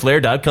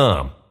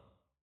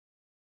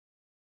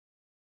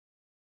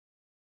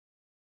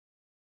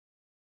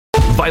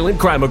 Violent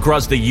crime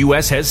across the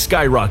U.S. has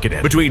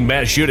skyrocketed. Between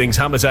mass shootings,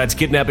 homicides,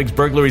 kidnappings,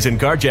 burglaries, and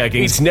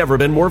carjackings, it's never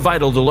been more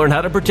vital to learn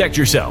how to protect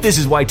yourself. This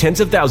is why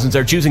tens of thousands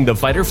are choosing the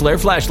Fighter Flare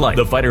flashlight.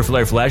 The Fighter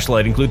Flare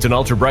flashlight includes an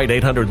ultra-bright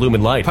 800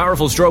 lumen light,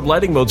 powerful strobe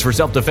lighting modes for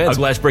self-defense, a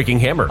glass-breaking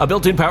hammer, a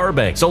built-in power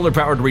bank,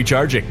 solar-powered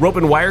recharging, rope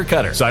and wire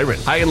cutter, siren,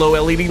 high and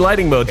low LED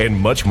lighting mode, and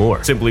much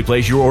more. Simply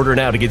place your order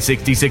now to get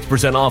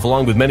 66% off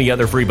along with many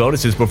other free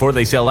bonuses before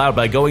they sell out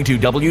by going to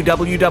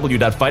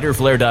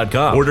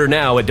www.fighterflare.com. Order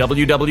now at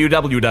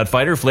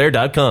www.fighterflare.com.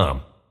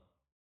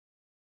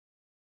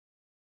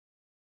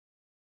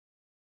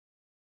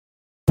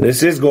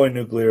 This is going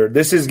nuclear.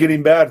 This is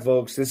getting bad,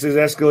 folks. This is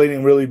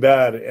escalating really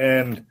bad.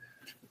 And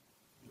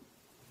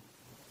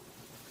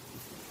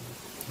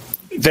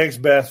thanks,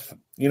 Beth.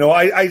 You know,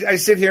 I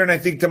sit here and I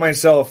think to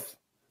myself,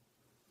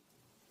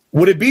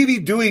 would it be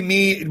doing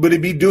me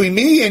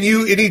and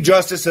you any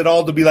justice at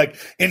all to be like,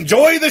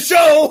 enjoy the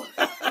show,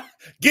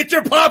 get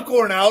your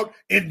popcorn out,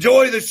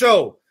 enjoy the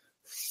show?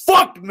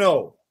 Fuck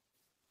no.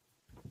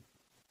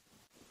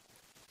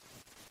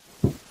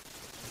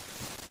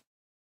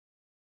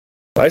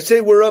 I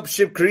say we're up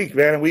Ship Creek,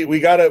 man.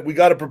 We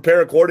gotta prepare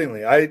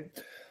accordingly.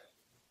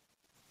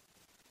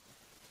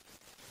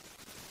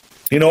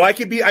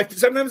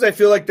 Sometimes I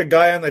feel like the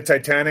guy on the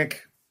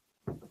Titanic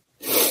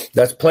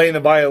that's playing the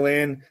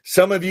violin.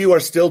 Some of you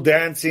are still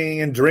dancing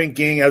and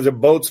drinking as a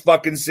boat's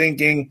fucking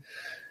sinking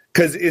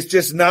because it's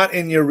just not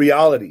in your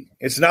reality.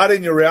 It's not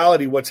in your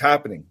reality what's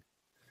happening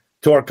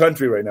to our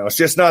country right now. It's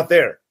just not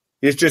there.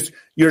 It's just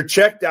you're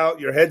checked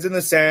out. Your head's in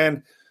the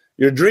sand.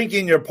 You're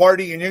drinking, you're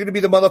partying, and you're going to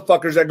be the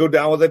motherfuckers that go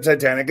down with the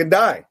Titanic and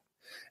die.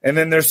 And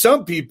then there's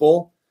some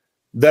people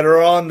that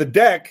are on the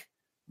deck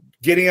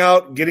getting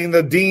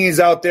the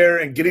dinghies out there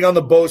and getting on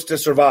the boats to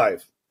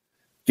survive,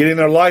 getting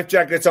their life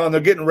jackets on.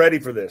 They're getting ready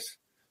for this.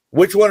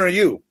 Which one are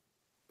you?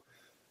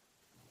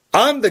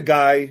 I'm the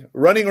guy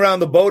running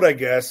around the boat, I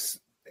guess.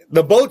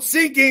 The boat's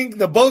sinking.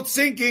 The boat's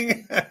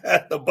sinking.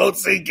 The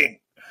boat's sinking.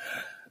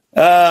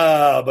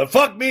 But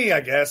fuck me, I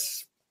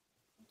guess.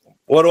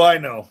 What do I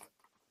know?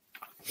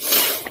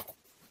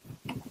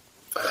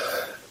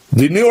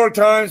 The New York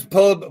Times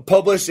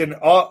published an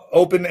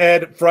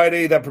open-ed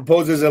Friday that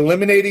proposes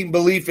eliminating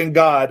belief in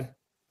God.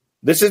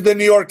 This is the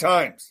New York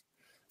Times.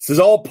 This is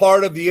all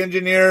part of the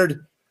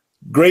engineered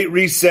Great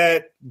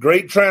Reset,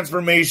 Great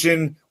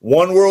Transformation,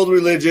 one world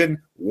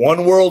religion,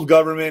 one world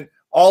government,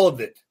 all of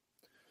it.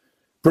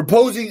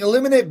 proposing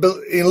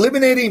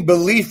eliminating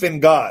belief in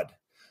God.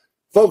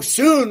 Folks,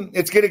 soon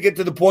it's going to get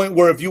to the point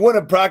where if you want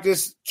to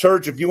practice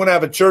church, if you want to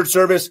have a church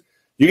service,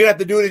 you're going to have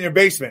to do it in your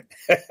basement.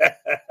 You're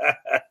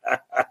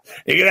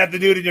going to have to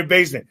do it in your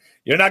basement.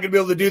 You're not going to be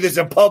able to do this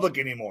in public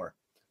anymore.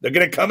 They're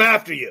going to come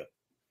after you.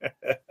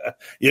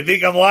 You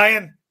think I'm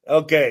lying?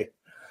 Okay.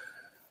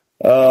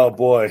 Oh,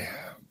 boy.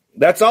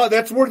 That's all.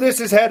 That's where this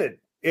is headed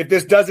if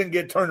this doesn't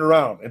get turned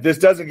around.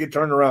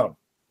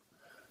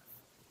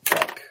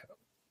 Fuck.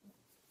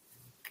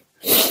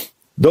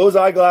 Those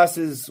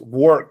eyeglasses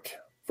worked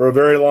for a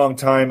very long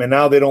time, and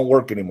now they don't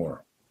work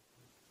anymore.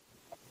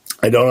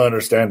 I don't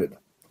understand it.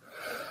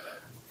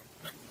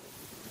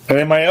 And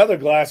then my other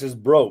glasses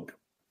broke.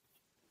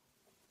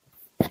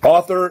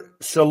 Author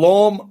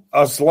Shalom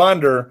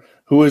Auslander,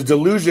 who is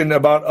delusioned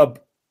about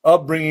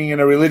upbringing in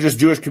a religious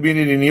Jewish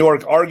community in New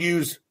York,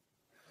 argues,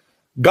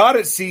 God,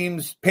 it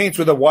seems, paints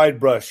with a wide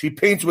brush. He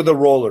paints with a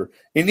roller.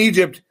 In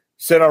Egypt,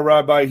 said our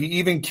rabbi, he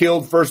even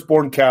killed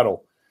firstborn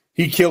cattle.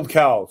 He killed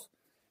cows.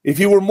 If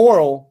he were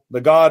moral,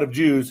 the God of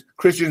Jews,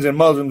 Christians, and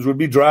Muslims would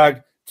be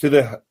dragged to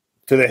the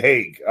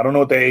Hague. I don't know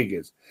what the Hague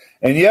is.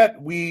 And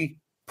yet we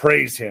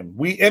praise him.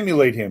 We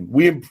emulate him.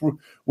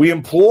 We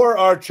implore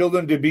our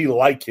children to be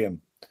like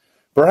him.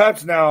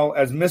 Perhaps now,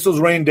 as missiles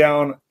rain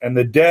down and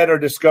the dead are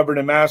discovered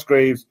in mass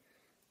graves,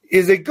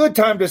 is a good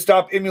time to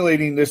stop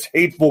emulating this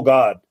hateful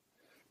God.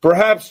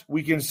 Perhaps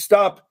we can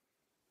stop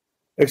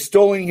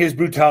extolling his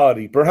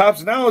brutality.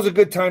 Perhaps now is a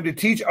good time to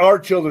teach our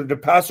children to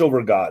pass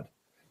over God,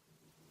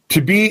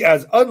 to be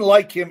as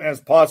unlike him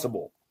as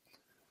possible.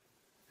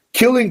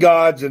 Killing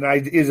gods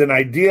is an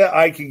idea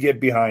I can get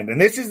behind. And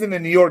this is in the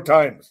New York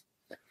Times.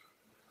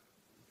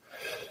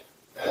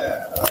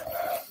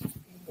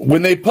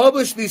 When they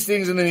publish these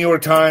things in the New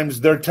York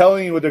Times, they're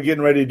telling you what they're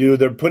getting ready to do.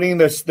 They're planting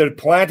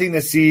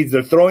the seeds.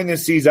 They're throwing the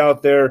seeds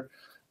out there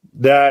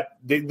that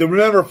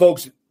remember,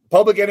 folks,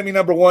 public enemy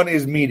number one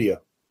is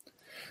media.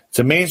 It's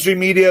a mainstream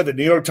media, the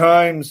New York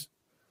Times,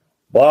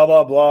 blah,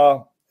 blah,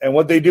 blah. And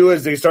what they do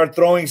is they start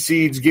throwing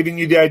seeds, giving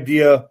you the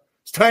idea.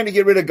 It's time to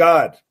get rid of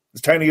God.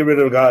 It's time to get rid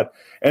of God.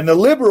 And the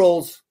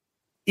liberals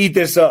eat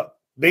this up.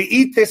 They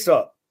eat this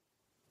up.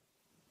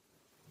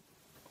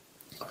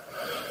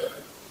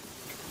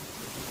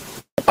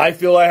 I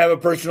feel I have a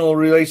personal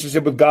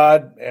relationship with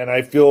God, and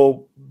I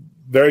feel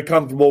very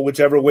comfortable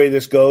whichever way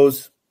this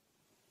goes.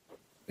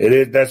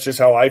 That's just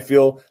how I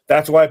feel.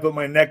 That's why I put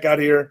my neck out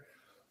here.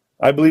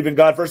 I believe in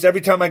God first. Every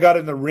time I got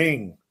in the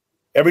ring,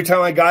 every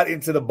time I got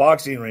into the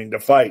boxing ring to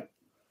fight,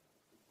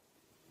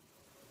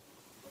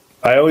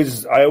 I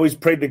always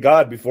prayed to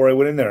God before I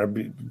went in there,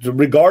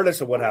 regardless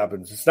of what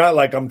happens. It's not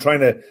like I'm trying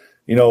to,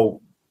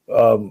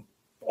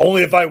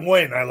 only if I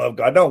win, I love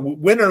God. No,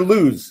 win or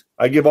lose,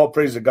 I give all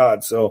praise to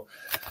God. So,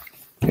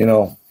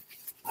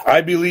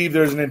 I believe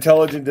there's an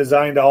intelligent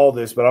design to all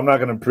this, but I'm not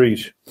going to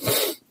preach.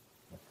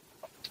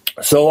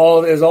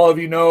 So as all of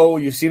you know,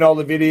 you've seen all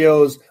the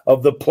videos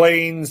of the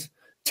planes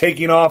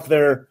taking off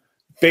their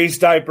face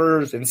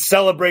diapers and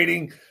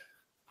celebrating.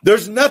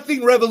 There's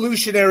nothing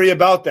revolutionary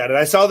about that. And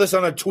I saw this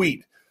on a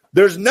tweet.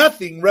 There's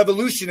nothing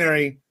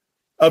revolutionary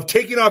of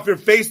taking off your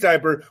face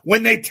diaper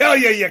when they tell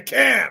you you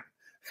can.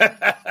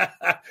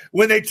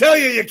 When they tell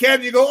you you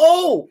can, you go,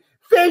 oh,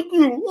 thank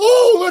you.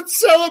 Oh, let's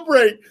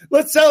celebrate.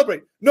 Let's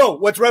celebrate. No,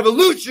 what's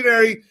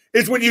revolutionary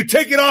is when you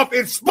take it off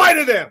in spite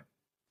of them.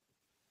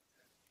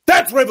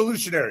 That's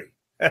revolutionary.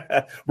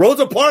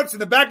 Rosa Parks in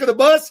the back of the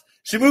bus.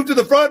 She moved to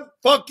the front.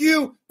 Fuck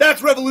you.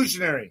 That's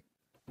revolutionary.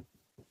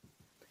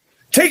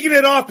 Taking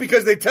it off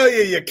because they tell you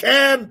you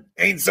can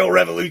ain't so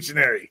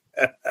revolutionary.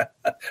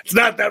 It's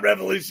not that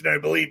revolutionary,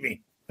 believe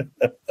me.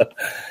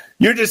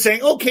 You're just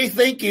saying, okay,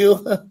 thank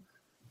you.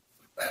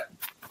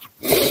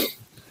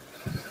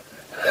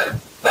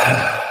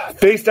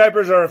 Face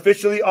diapers are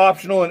officially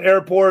optional in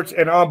airports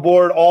and on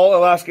board all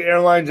Alaska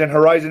Airlines and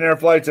Horizon Air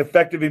flights,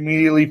 effective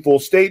immediately. Full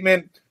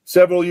statement.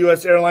 Several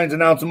U.S. airlines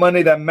announced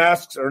Monday that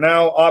masks are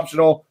now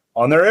optional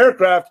on their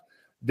aircraft.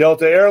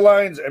 Delta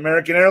Airlines,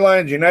 American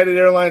Airlines, United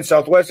Airlines,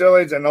 Southwest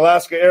Airlines, and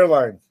Alaska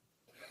Airlines.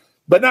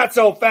 But not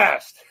so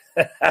fast.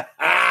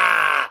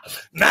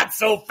 Not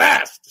so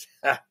fast.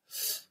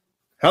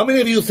 How many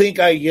of you think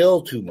I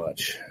yell too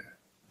much?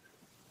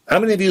 How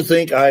many of you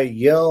think I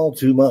yell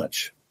too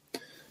much?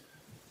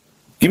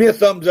 Give me a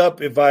thumbs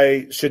up if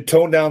I should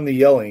tone down the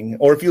yelling,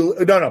 or if you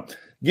no.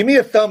 Give me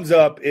a thumbs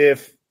up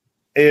if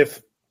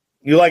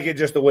you like it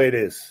just the way it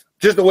is.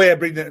 Just the way I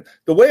bring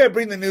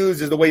the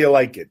news is the way you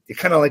like it. You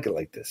kind of like it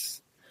like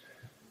this.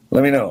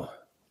 Let me know.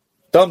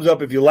 Thumbs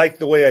up if you like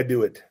the way I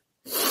do it.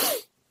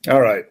 All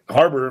right,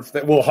 Harbor.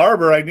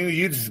 Harbor. I knew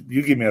you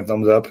give me a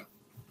thumbs up.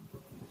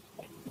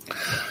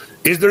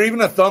 Is there even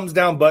a thumbs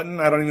down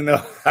button? I don't even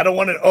know. I don't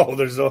want it. No, I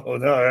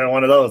don't want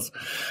one of those.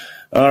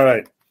 All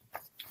right.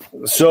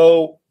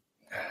 So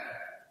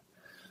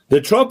the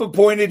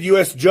Trump-appointed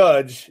U.S.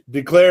 judge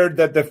declared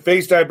that the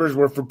face diapers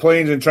were for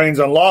planes and trains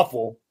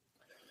unlawful.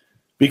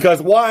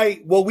 Because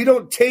why? Well, we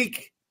don't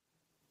take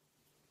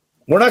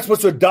We're not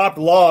supposed to adopt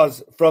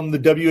laws from the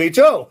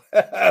WHO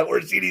or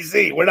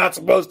CDC. We're not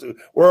supposed to.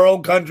 We're our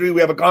own country.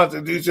 We have a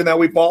constitution that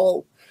we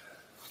follow.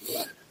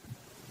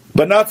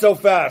 But not so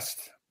fast.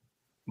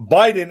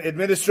 Biden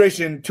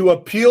administration to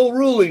appeal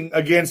ruling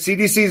against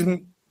CDC's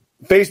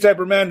face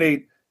diaper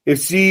mandate if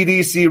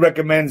CDC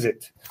recommends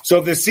it. So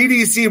if the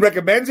CDC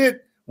recommends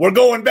it, we're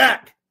going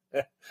back.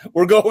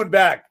 We're going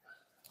back.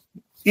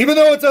 Even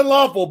though it's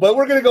unlawful, but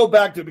we're going to go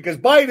back to it because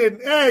Biden,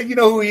 you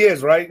know who he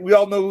is, right? We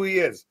all know who he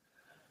is.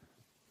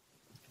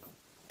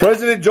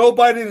 President Joe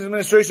Biden's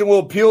administration will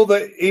appeal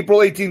the April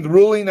 18th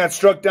ruling that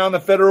struck down the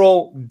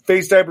federal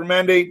face diaper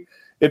mandate.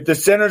 If the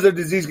Centers of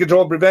Disease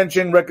Control and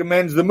Prevention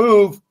recommends the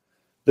move,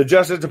 the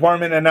Justice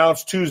Department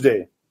announced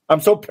Tuesday. I'm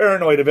so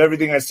paranoid of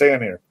everything I say on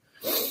here.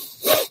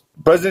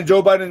 President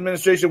Joe Biden's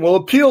administration will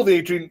appeal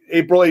the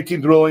April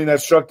 18th ruling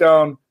that struck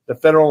down the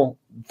federal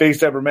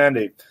face diaper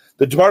mandate.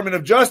 The Department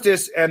of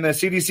Justice and the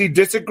CDC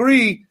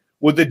disagree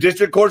with the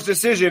district court's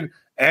decision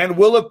and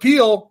will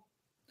appeal,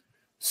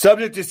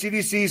 subject to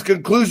CDC's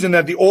conclusion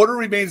that the order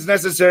remains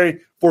necessary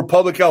for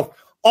public health.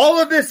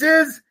 All of this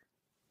is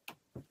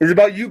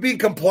about you being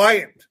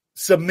compliant,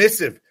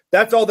 submissive.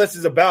 That's all this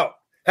is about.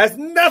 Has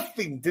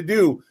nothing to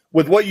do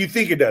with what you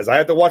think it does. I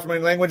have to watch my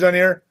language on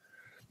here.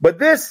 But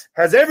this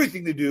has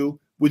everything to do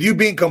with you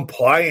being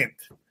compliant.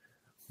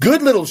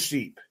 Good little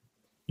sheep.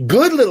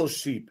 Good little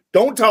sheep.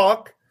 Don't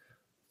talk.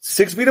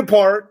 6 feet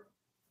apart.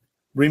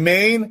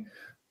 Remain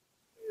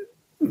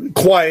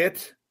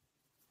quiet.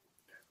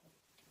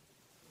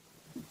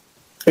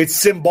 It's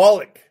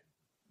symbolic.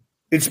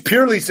 It's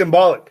purely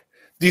symbolic.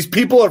 These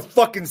people are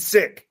fucking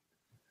sick.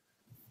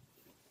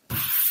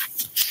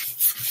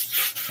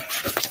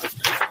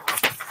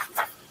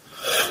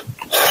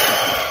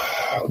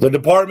 The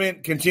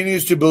department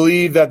continues to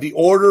believe that the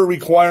order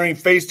requiring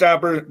face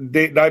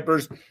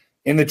diapers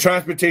in the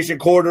transportation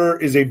corridor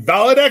is a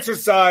valid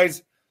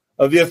exercise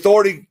of the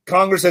authority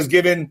Congress has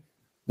given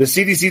the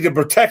CDC to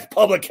protect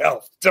public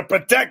health, to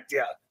protect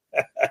you.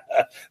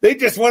 They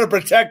just want to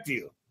protect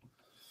you.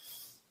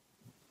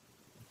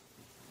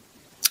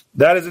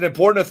 That is an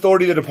important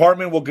authority the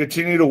department will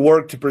continue to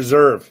work to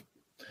preserve.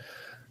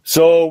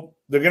 So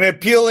they're going to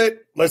appeal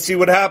it. Let's see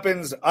what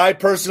happens. I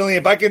personally,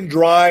 if I can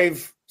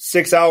drive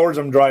 6 hours,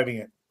 I'm driving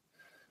it.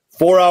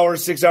 4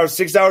 hours, 6 hours.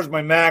 6 hours is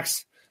my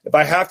max. If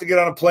I have to get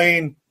on a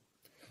plane,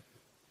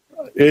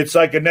 it's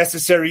like a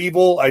necessary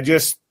evil. I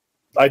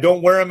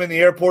don't wear them in the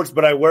airports,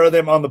 but I wear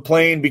them on the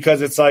plane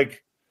because it's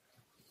like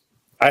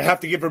I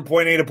have to get from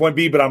point A to point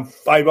B, but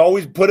I've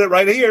always put it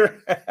right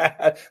here.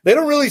 They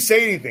don't really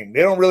say anything. They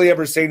don't really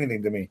ever say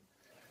anything to me.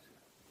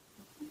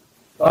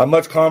 I'm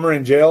much calmer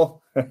in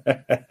jail.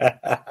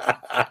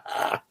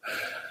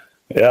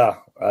 Yeah,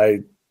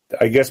 I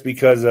guess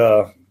because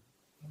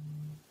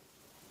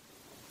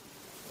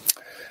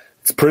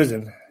it's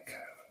prison.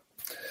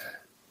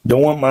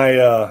 Don't want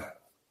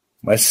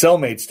my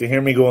cellmates to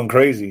hear me going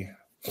crazy.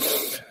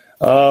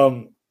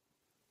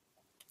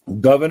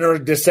 Governor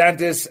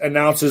DeSantis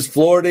announces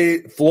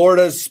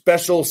Florida's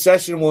special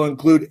session will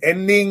include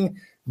ending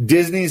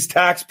Disney's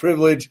tax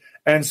privilege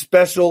and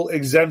special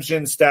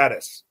exemption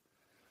status.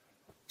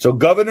 So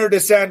Governor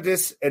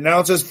DeSantis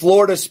announces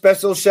Florida's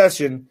special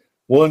session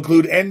will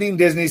include ending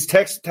Disney's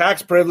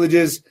tax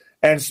privileges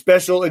and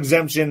special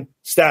exemption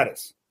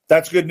status.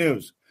 That's good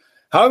news.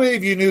 How many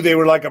of you knew they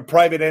were like a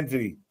private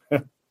entity?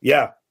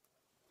 Yeah.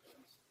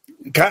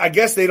 I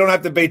guess they don't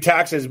have to pay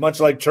taxes, much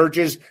like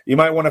churches. You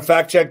might want to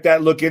fact check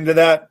that, look into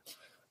that.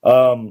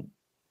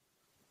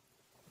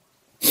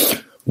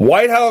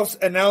 White House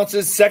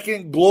announces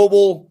second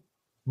global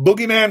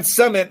Boogeyman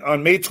Summit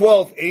on May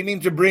 12th,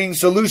 aiming to bring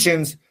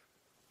solutions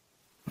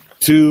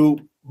to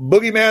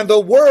Boogeyman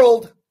the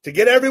world to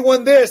get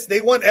everyone this.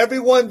 They want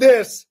everyone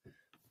this.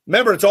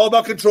 Remember, it's all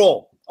about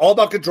control. All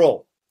about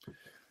control.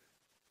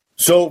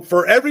 So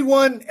for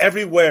everyone,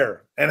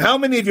 everywhere. And how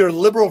many of your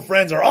liberal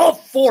friends are all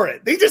for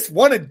it? They just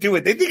want to do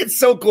it. They think it's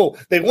so cool.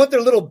 They want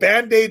their little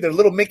Band-Aid, their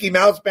little Mickey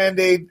Mouse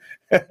Band-Aid.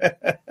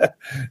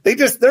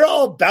 They're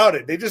all about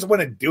it. They just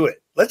want to do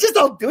it. Let's just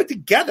all do it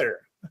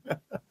together.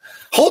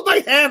 Hold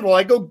my hand while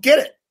I go get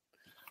it.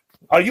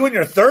 Are you in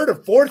your third or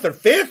fourth or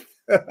fifth?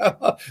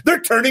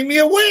 They're turning me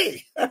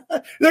away.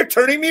 They're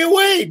turning me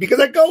away because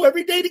I go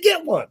every day to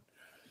get one.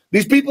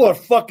 These people are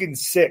fucking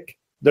sick.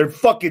 They're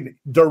fucking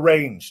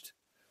deranged.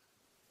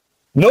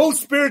 No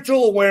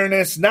spiritual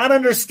awareness, not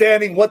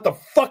understanding what the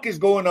fuck is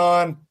going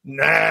on.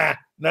 Nah,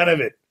 none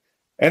of it.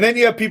 And then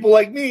you have people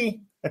like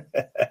me.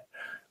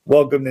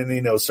 Welcome to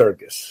Nino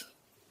Circus.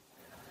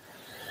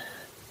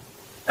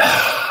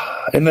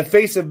 In the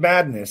face of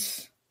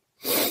madness,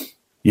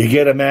 you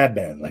get a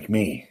madman like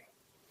me.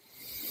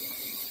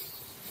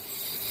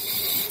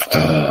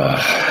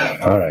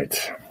 All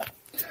right.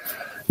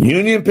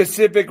 Union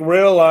Pacific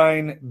Rail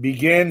Line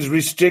begins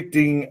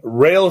restricting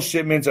rail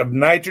shipments of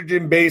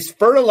nitrogen-based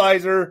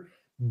fertilizer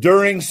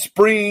during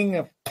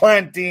spring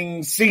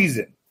planting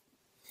season.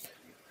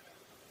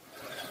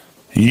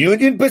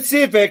 Union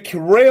Pacific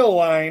Rail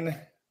Line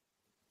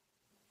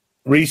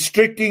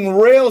restricting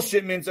rail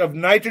shipments of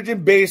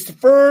nitrogen-based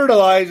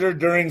fertilizer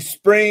during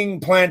spring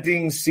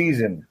planting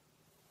season.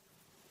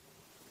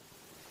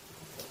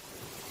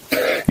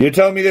 You're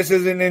telling me this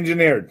isn't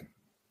engineered?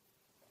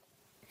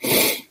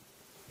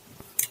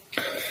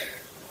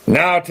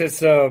 Now to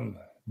some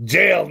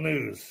jail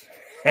news.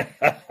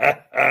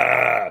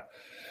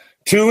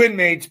 2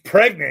 inmates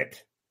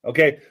pregnant.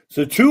 Okay,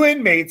 so 2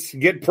 inmates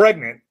get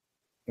pregnant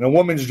in a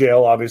woman's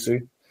jail,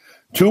 obviously.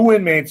 2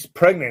 inmates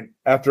pregnant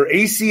after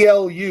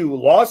ACLU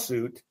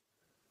lawsuit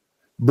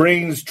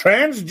brings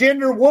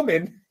transgender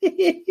woman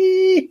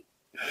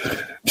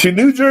to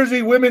New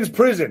Jersey women's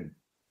prison.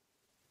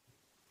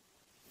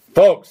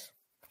 Folks,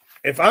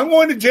 if I'm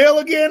going to jail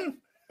again,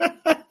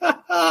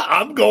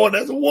 I'm going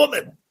as a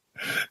woman.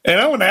 And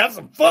I'm going to have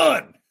some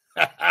fun.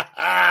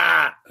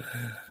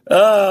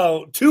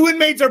 2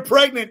 inmates are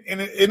pregnant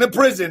in a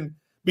prison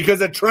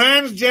because a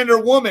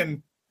transgender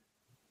woman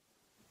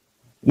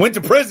went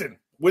to prison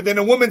within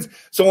a woman's.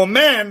 So a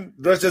man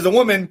dressed as a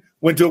woman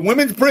went to a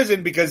women's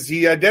prison because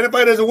he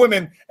identified as a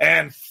woman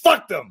and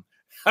fucked them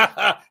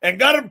and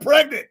got him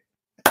pregnant.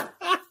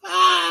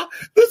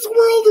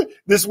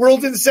 This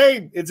world's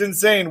insane. It's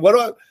insane.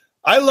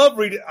 I love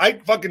reading. I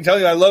fucking tell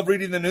you, I love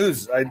reading the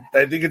news. I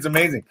think it's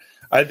amazing.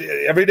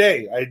 Every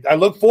day. I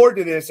look forward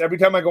to this every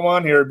time I go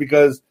on here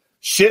because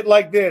shit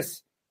like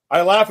this,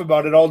 I laugh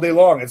about it all day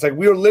long. It's like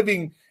we are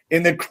living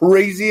in the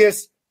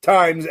craziest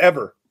times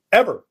ever.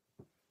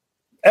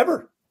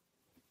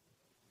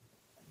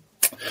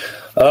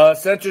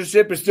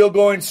 Censorship is still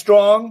going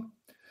strong.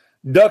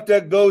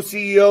 DuckDuckGo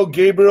CEO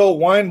Gabriel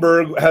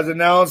Weinberg has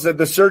announced that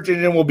the search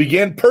engine will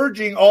begin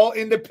purging all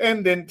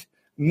independent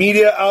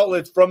media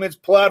outlets from its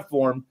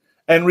platform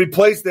and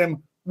replace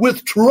them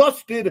with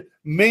trusted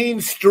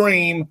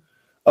mainstream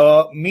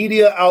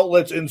media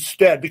outlets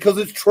instead, because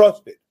it's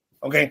trusted,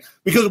 okay?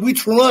 Because we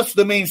trust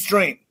the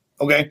mainstream,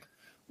 okay?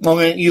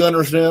 Okay, you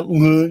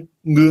understand?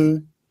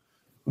 Good.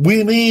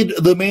 We need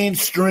the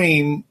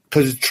mainstream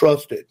because it's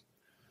trusted.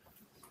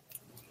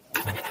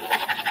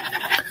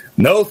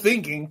 No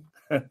thinking.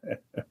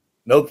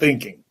 No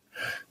thinking.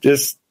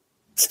 Just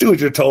do what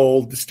you're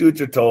told.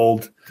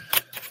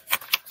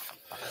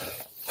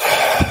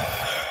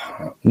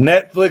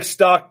 Netflix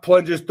stock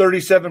plunges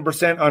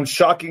 37% on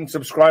shocking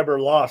subscriber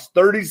loss.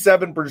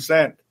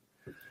 37%.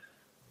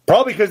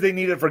 Probably because they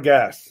need it for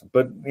gas.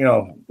 But,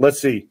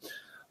 let's see.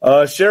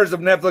 Shares of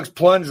Netflix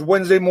plunged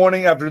Wednesday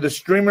morning after the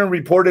streamer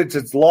reported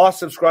its lost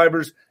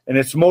subscribers in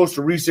its most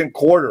recent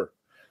quarter.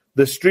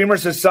 The streamer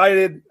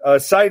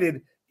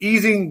cited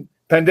easing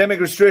pandemic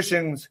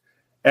restrictions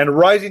and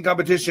rising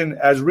competition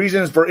as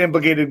reasons for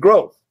implicated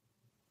growth.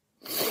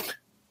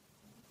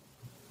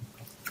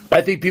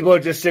 I think people are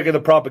just sick of the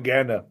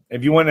propaganda.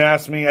 If you want to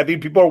ask me, I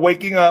think people are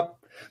waking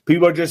up.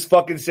 People are just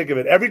fucking sick of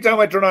it. Every time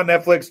I turn on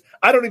Netflix,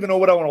 I don't even know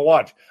what I want to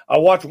watch.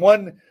 I'll watch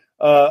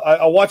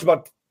I'll watch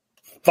about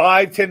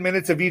 5-10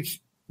 minutes of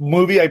each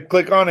movie I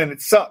click on, and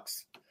it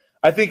sucks.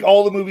 I think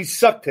all the movies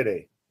suck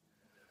today.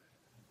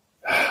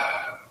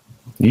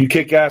 You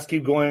kick ass,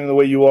 keep going the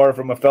way you are.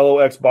 From a fellow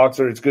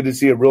ex-boxer, it's good to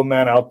see a real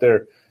man out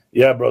there.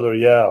 Yeah, brother,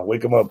 yeah.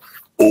 Wake him up.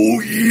 Oh,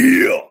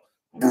 yeah,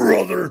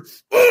 brother.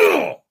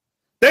 Oh,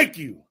 thank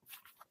you.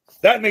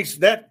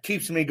 That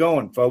keeps me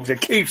going, folks.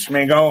 It keeps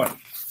me going.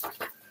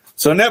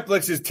 So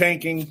Netflix is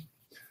tanking.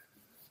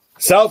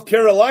 South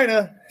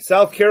Carolina,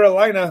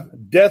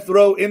 death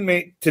row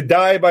inmate to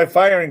die by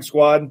firing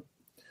squad.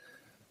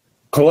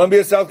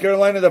 Columbia, South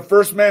Carolina, the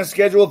first man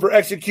scheduled for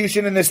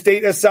execution in the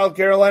state of South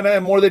Carolina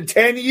in more than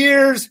 10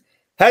 years,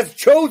 has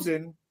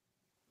chosen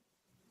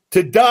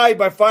to die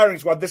by firing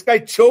squad. This guy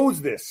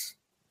chose this.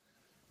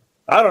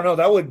 I don't know.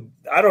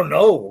 I don't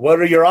know. What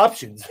are your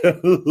options?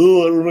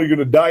 Everybody's going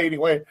to die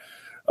anyway.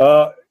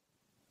 A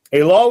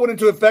law went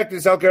into effect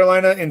in South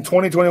Carolina in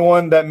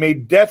 2021 that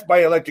made death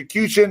by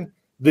electrocution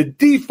the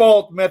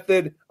default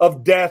method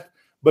of death,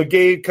 but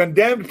gave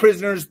condemned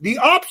prisoners the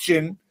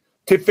option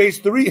to face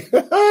three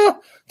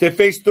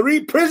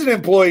prison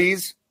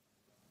employees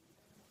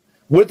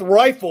with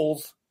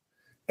rifles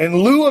in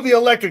lieu of the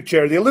electric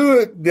chair.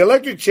 The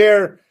electric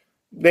chair,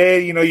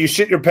 you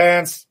shit your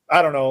pants.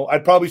 I don't know.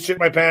 I'd probably shit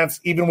my pants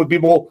even with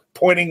people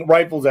pointing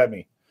rifles at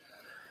me.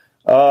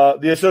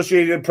 The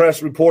Associated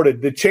Press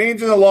reported the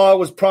change in the law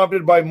was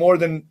prompted by more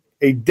than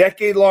a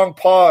decade-long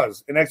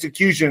pause in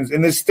executions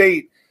in the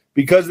state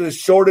because of the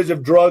shortage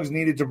of drugs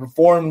needed to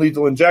perform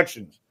lethal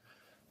injections.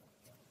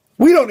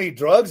 We don't need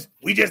drugs.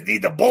 We just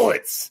need the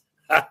bullets.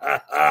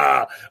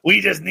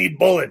 We just need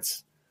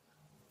bullets.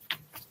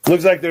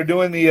 Looks like they're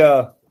doing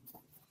the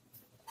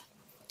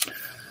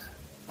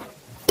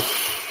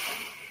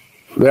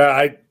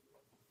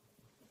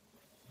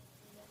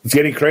it's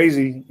getting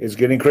crazy. It's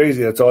getting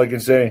crazy. That's all I can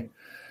say.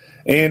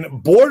 In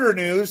border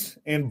news,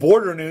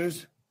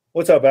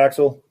 what's up,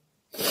 Axel?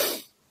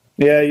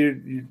 Yeah,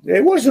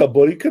 hey, what's up,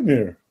 buddy? Come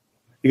here.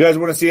 You guys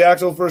want to see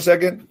Axel for a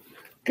second?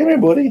 Come here,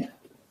 buddy.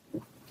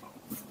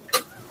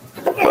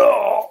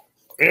 Oh,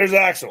 here's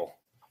Axel.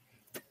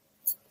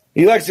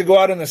 He likes to go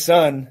out in the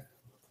sun.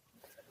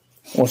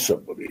 What's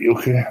up, buddy? You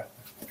okay?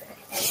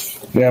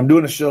 Yeah, I'm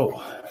doing a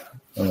show.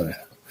 All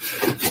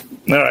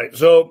right.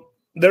 So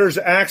there's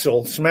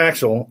Axel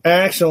Schmaxel.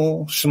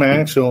 Axel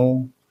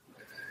Schmaxel.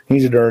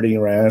 He's a dirty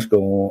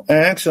rascal.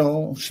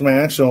 Axel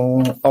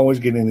Schmaxel. Always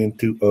getting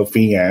into a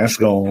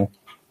fiasco.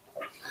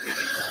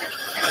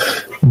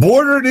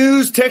 Border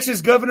news.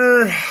 Texas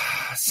governor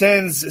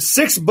sends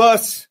 6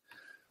 bus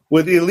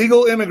with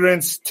illegal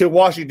immigrants to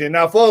Washington.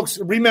 Now, folks,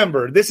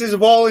 remember, this is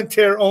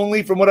volunteer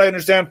only from what I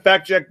understand.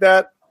 Fact check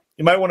that.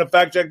 You might want to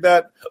fact check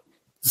that.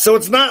 So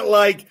it's not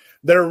like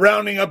they're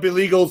rounding up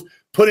illegals,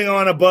 putting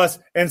on a bus,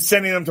 and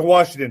sending them to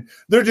Washington.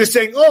 They're just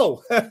saying,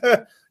 oh,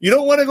 you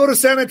don't want to go to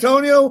San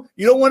Antonio?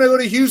 You don't want to go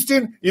to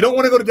Houston? You don't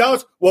want to go to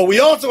Dallas? Well, we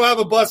also have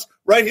a bus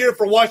right here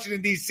for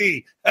Washington,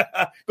 D.C.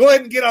 Go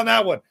ahead and get on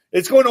that one.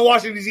 It's going to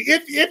Washington, D.C.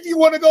 If you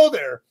want to go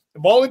there,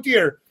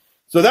 volunteer.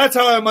 So that's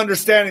how I'm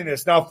understanding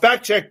this. Now,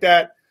 fact check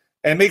that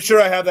and make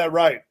sure I have that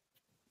right.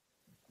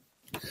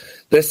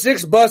 The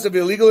 6th bus of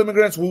illegal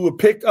immigrants who were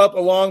picked up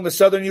along the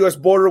southern U.S.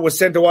 border was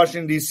sent to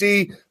Washington,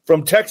 D.C.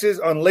 from Texas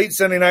on late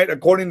Sunday night,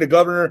 according to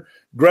Governor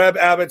Greg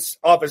Abbott's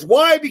office.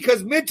 Why?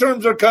 Because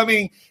midterms are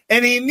coming,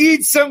 and he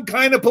needs some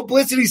kind of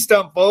publicity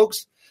stunt,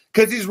 folks,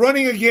 because he's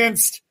running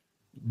against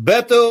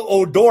Beto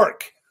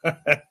O'Rourke.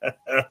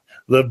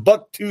 The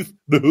bucktooth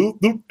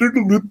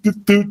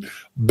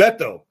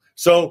Beto.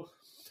 So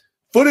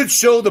footage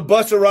showed the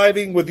bus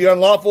arriving with the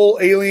unlawful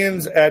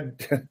aliens at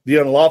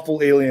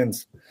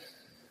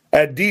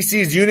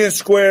DC's Union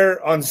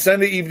Square on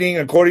Sunday evening,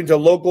 according to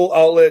local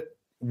outlet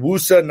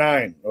WUSA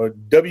 9 or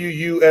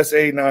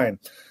WUSA 9.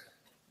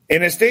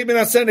 In a statement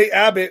on Sunday,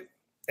 Abbott,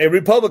 a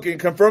Republican,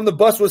 confirmed the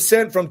bus was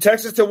sent from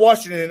Texas to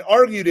Washington and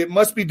argued it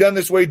must be done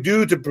this way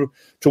due to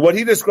what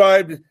he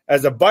described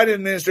as the Biden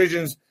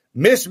administration's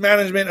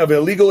mismanagement of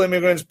illegal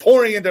immigrants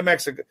pouring in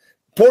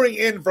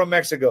from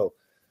Mexico.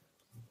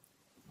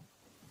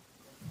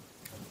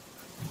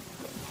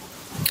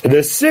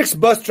 The 6th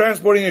bus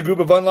transporting a group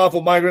of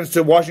unlawful migrants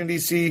to Washington,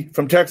 D.C.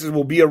 from Texas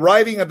will be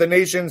arriving at the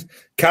nation's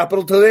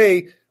capital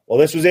today. Well,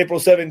 this was April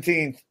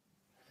 17th.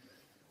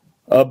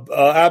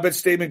 Abbott's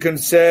statement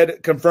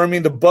said,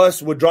 confirming the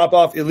bus would drop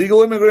off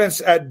illegal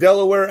immigrants at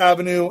Delaware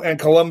Avenue and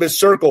Columbus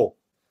Circle.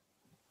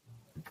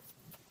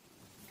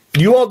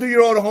 You all do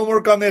your own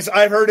homework on this.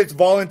 I've heard it's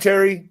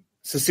voluntary.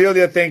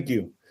 Cecilia, thank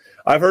you.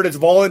 I've heard it's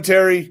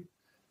voluntary.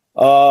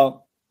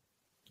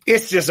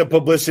 It's just a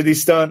publicity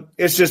stunt.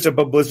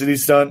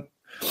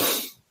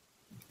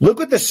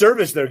 Look at the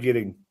service they're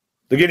getting.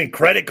 They're getting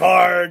credit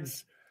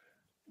cards,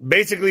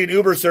 basically an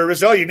Uber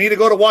service. Oh, you need to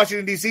go to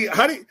Washington, D.C.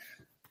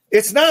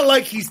 It's not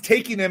like he's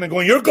taking them and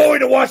going, you're going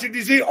to Washington,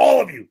 D.C.,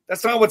 all of you.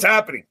 That's not what's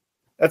happening.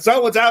 That's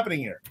not what's happening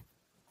here.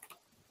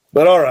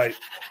 But all right,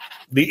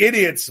 the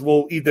idiots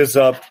will eat this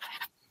up.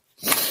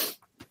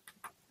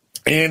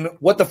 In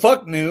what the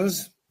fuck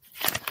news,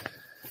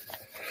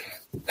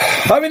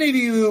 how many of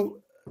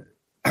you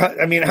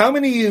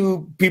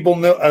people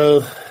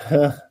know?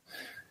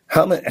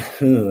 How many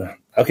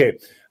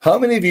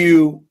of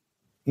you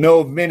know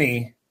of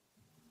many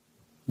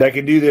that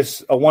can do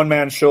this, a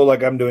one-man show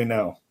like I'm doing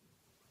now?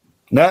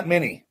 Not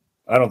many,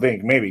 I don't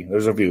think. Maybe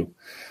there's a few,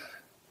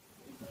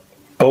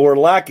 but we're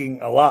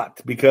lacking a lot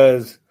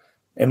because,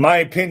 in my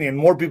opinion,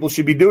 more people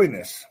should be doing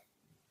this.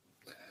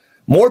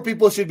 More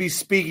people should be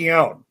speaking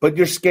out, but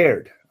you're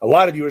scared. A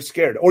lot of you are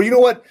scared, or you know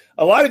what?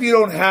 A lot of you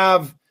don't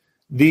have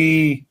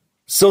the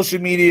social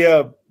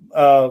media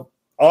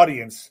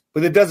audience,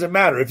 but it doesn't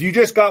matter. If you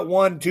just got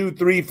 1, 2,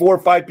 3, 4,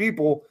 5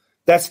 people,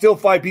 that's still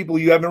 5 people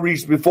you haven't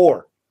reached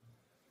before.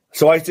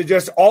 So I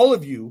suggest all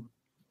of you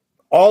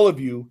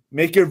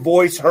make your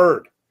voice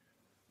heard.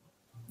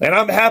 And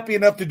I'm happy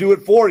enough to do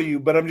it for you,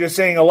 but I'm just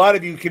saying a lot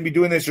of you can be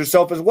doing this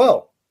yourself as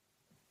well.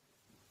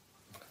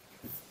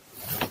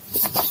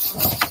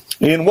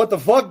 In what the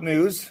fuck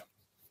news,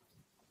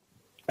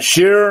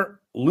 sheer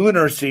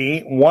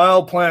lunacy,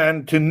 wild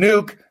plan to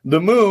nuke the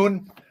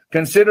moon,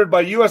 considered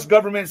by U.S.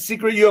 government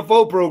secret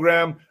UFO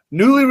program,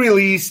 newly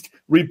released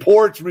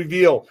reports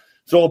reveal.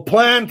 So a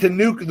plan to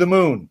nuke the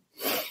moon.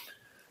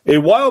 A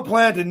wild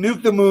plan to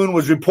nuke the moon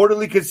was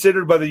reportedly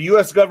considered by the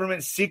U.S.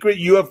 government secret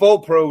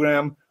UFO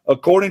program,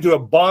 according to a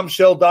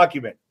bombshell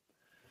document.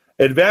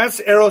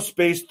 Advanced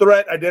Aerospace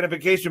Threat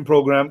Identification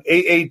Program,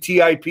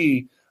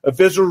 AATIP,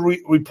 officials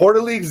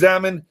reportedly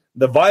examined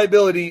the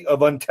viability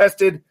of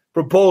untested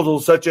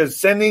proposals such as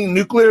sending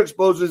nuclear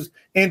explosives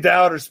into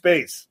outer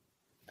space.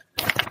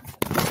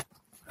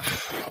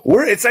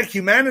 It's like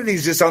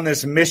humanity's just on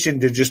this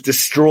mission to just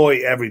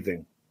destroy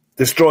everything.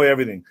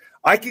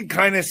 I can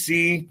kind of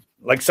see,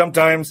 like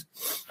sometimes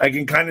I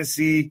can kind of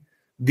see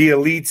the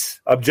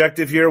elite's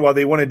objective here while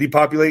they want to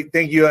depopulate.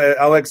 Thank you,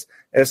 Alex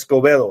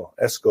Escobedo.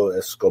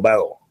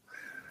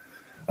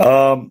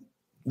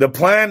 The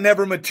plan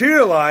never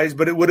materialized,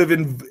 but it would have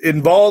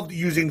involved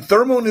using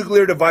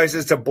thermonuclear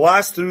devices to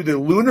blast through the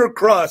lunar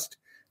crust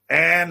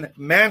and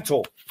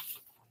mantle.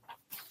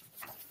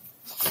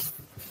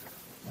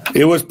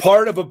 It was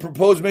part of a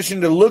proposed mission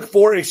to look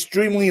for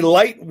extremely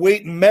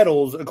lightweight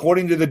metals.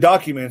 According to the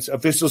documents,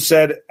 officials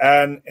said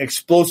an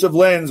explosive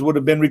lens would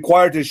have been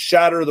required to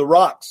shatter the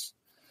rocks.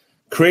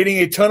 Creating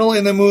a tunnel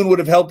in the moon would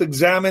have helped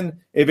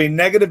examine if a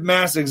negative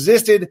mass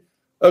existed,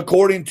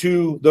 according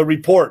to the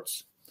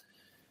reports.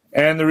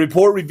 And the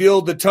report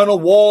revealed the tunnel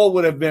wall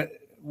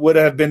would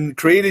have been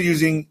created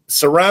using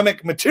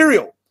ceramic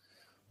material.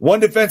 One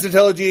Defense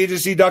Intelligence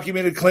Agency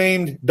document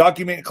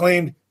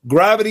claimed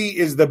gravity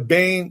is the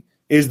bane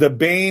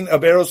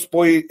of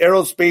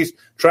aerospace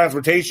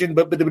transportation.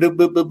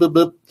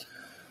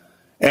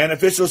 And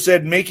officials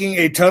said making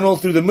a tunnel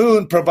through the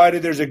moon,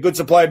 provided there's a good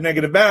supply of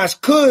negative mass,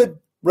 could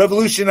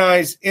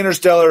revolutionize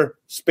interstellar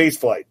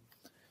spaceflight.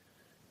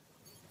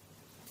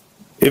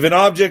 If an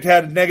object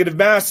had negative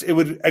mass, it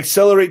would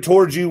accelerate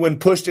towards you when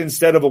pushed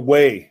instead of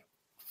away.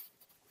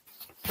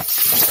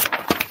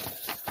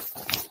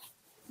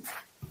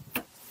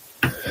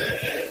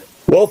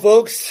 Well,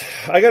 folks,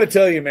 I got to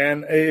tell you,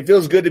 man, it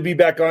feels good to be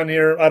back on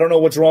here. I don't know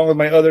what's wrong with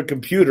my other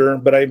computer,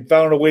 but I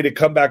found a way to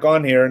come back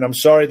on here, and I'm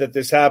sorry that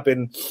this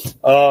happened.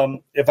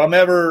 If I'm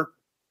ever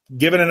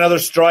given another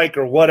strike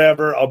or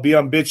whatever, I'll be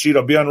on BitChute,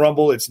 I'll be on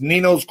Rumble. It's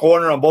Nino's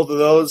Corner on both of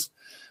those.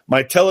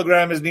 My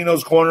Telegram is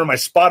Nino's Corner. My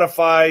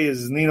Spotify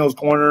is Nino's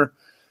Corner.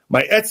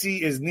 My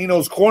Etsy is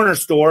Nino's Corner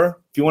Store,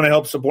 if you want to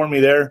help support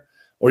me there.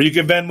 Or you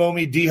can Venmo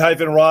me,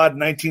 D-Rod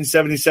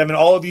 1977.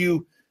 All of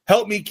you,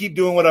 help me keep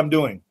doing what I'm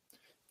doing.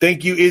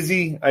 Thank you,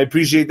 Izzy. I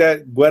appreciate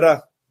that.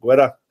 Guetta.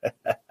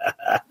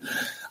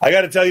 I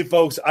got to tell you,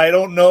 folks, I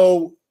don't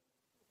know.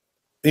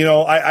 You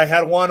know, I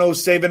had Juano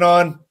Saban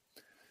on.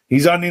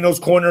 He's on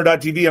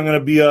ninoscorner.tv. I'm going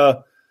to be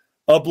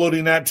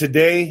uploading that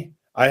today.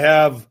 I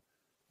have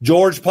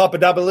George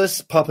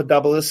Papadopoulos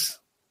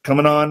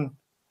coming on.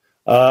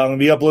 I'm going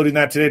to be uploading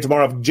that today,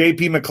 tomorrow.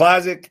 JP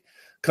McClassic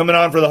coming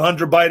on for the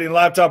Hunter Biden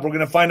laptop. We're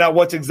going to find out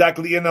what's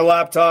exactly in the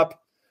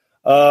laptop.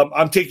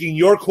 I'm taking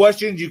your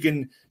questions. You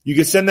can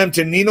send them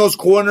to Nino's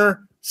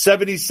Corner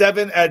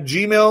 77 at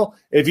Gmail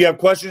if you have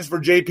questions for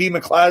JP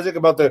McClassic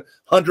about the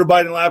Hunter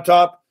Biden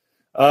laptop,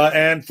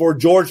 and for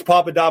George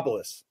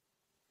Papadopoulos.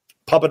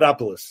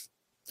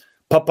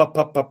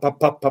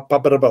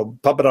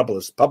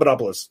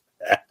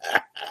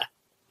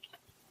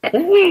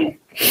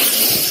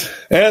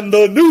 And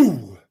the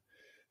new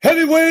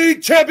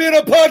heavyweight champion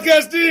of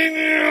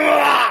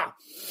podcasting.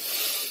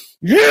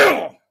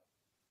 Yeah.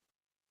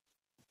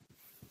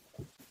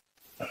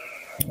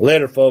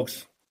 Later,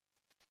 folks.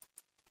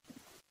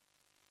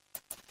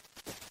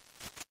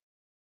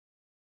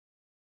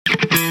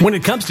 When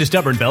it comes to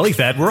stubborn belly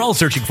fat, we're all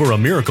searching for a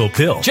miracle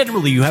pill.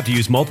 Generally, you have to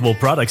use multiple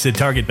products that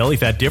target belly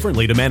fat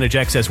differently to manage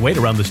excess weight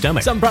around the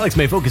stomach. Some products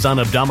may focus on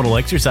abdominal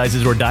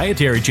exercises or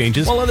dietary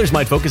changes, while others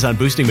might focus on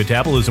boosting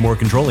metabolism or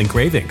controlling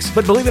cravings.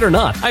 But believe it or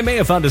not, I may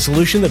have found a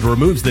solution that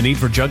removes the need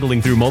for juggling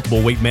through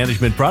multiple weight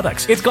management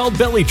products. It's called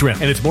Belly Trim,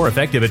 and it's more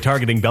effective at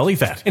targeting belly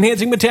fat,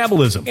 enhancing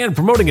metabolism, and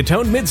promoting a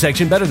toned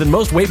midsection better than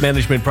most weight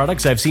management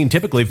products I've seen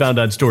typically found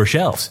on store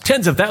shelves.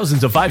 Tens of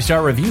thousands of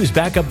 5-star reviews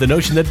back up the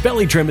notion that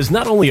Belly Trim is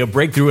not only a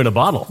breakthrough in a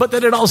bottle, but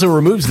that it also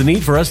removes the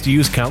need for us to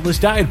use countless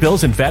diet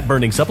pills and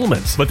fat-burning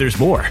supplements. But there's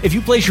more. If you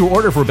place your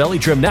order for Belly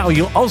Trim now,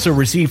 you'll also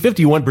receive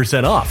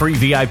 51% off, free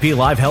VIP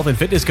live health and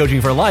fitness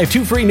coaching for life,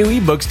 2 free new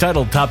ebooks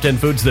titled Top 10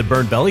 Foods That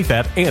Burn Belly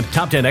Fat and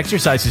Top 10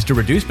 Exercises to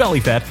Reduce Belly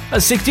Fat, a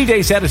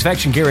 60-day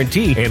satisfaction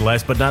guarantee, and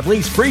last but not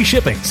least, free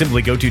shipping.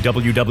 Simply go to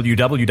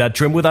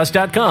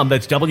www.trimwithus.com.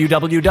 That's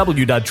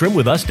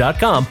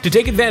www.trimwithus.com to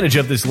take advantage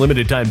of this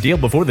limited time deal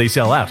before they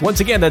sell out. Once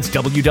again, that's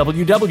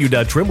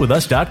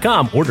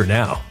www.trimwithus.com. Order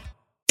now.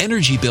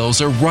 Energy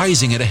bills are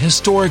rising at a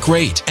historic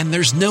rate, and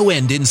there's no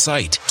end in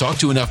sight. Talk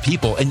to enough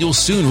people, and you'll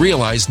soon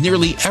realize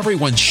nearly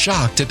everyone's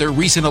shocked at their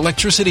recent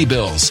electricity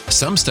bills.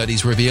 Some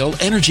studies reveal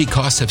energy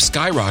costs have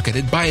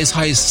skyrocketed by as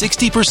high as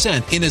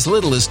 60% in as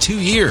little as 2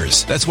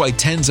 years. That's why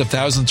tens of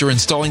thousands are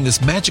installing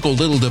this magical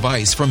little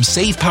device from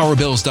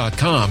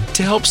SavePowerBills.com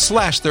to help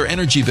slash their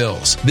energy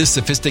bills. This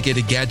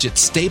sophisticated gadget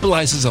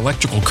stabilizes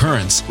electrical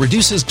currents,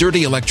 reduces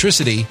dirty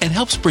electricity, and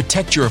helps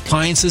protect your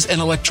appliances and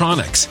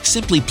electronics.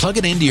 Simply plug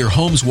it into your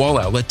home's wall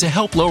outlet to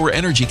help lower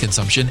energy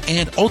consumption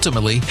and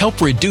ultimately help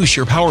reduce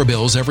your power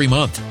bills every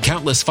month.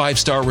 Countless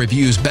 5-star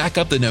reviews back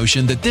up the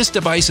notion that this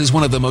device is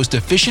one of the most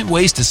efficient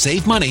ways to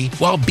save money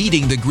while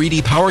beating the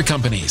greedy power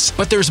companies.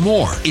 But there's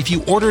more. If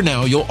you order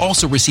now, you'll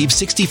also receive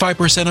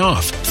 65%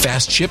 off,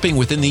 fast shipping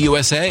within the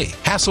USA,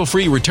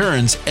 hassle-free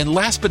returns, and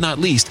last but not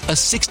least, a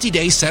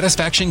 60-day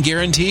satisfaction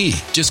guarantee.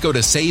 Just go to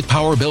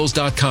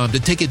SavePowerBills.com to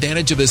take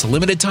advantage of this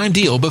limited time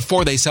deal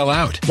before they sell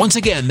out. Once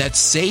again, that's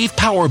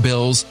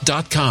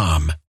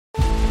SavePowerBills.com.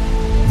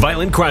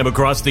 Violent crime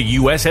across the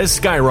U.S. has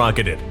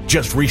skyrocketed.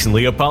 Just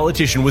recently, a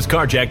politician was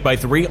carjacked by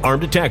 3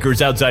 armed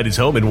attackers outside his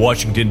home in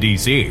Washington,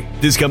 D.C.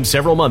 This comes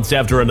several months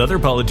after another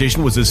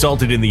politician was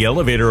assaulted in the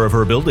elevator of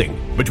her building.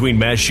 Between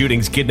mass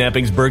shootings,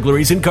 kidnappings,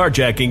 burglaries, and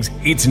carjackings,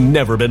 it's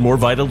never been more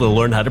vital to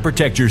learn how to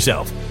protect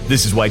yourself.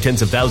 This is why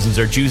tens of thousands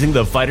are choosing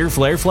the Fighter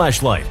Flare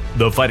flashlight.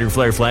 The Fighter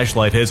Flare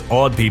flashlight has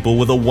awed people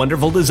with a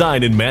wonderful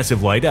design and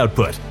massive light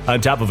output.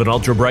 On top of an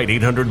ultra-bright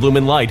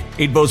 800-lumen light,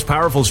 it boasts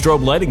powerful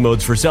strobe lighting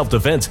modes for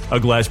self-defense, a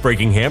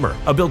glass-breaking hammer,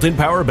 a built-in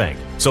power bank,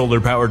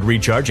 solar-powered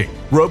recharging,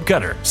 rope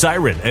cutter,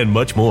 siren, and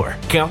much more.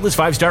 Countless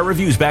 5-star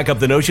reviews back up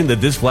the notion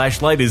that this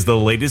flashlight is the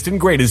latest and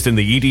greatest in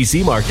the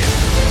EDC market.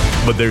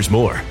 But there's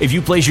more. If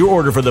you place your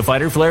order for the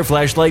Fighter Flare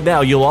flashlight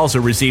now, you'll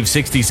also receive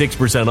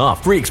 66%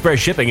 off, free express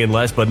shipping, and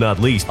last but not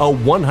least, a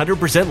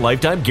 100%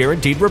 lifetime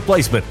guaranteed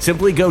replacement.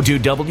 Simply go to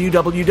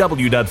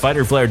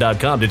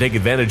www.fighterflare.com to take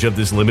advantage of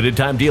this limited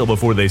time deal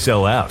before they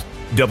sell out.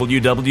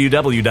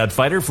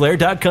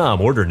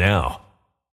 www.fighterflare.com. Order now.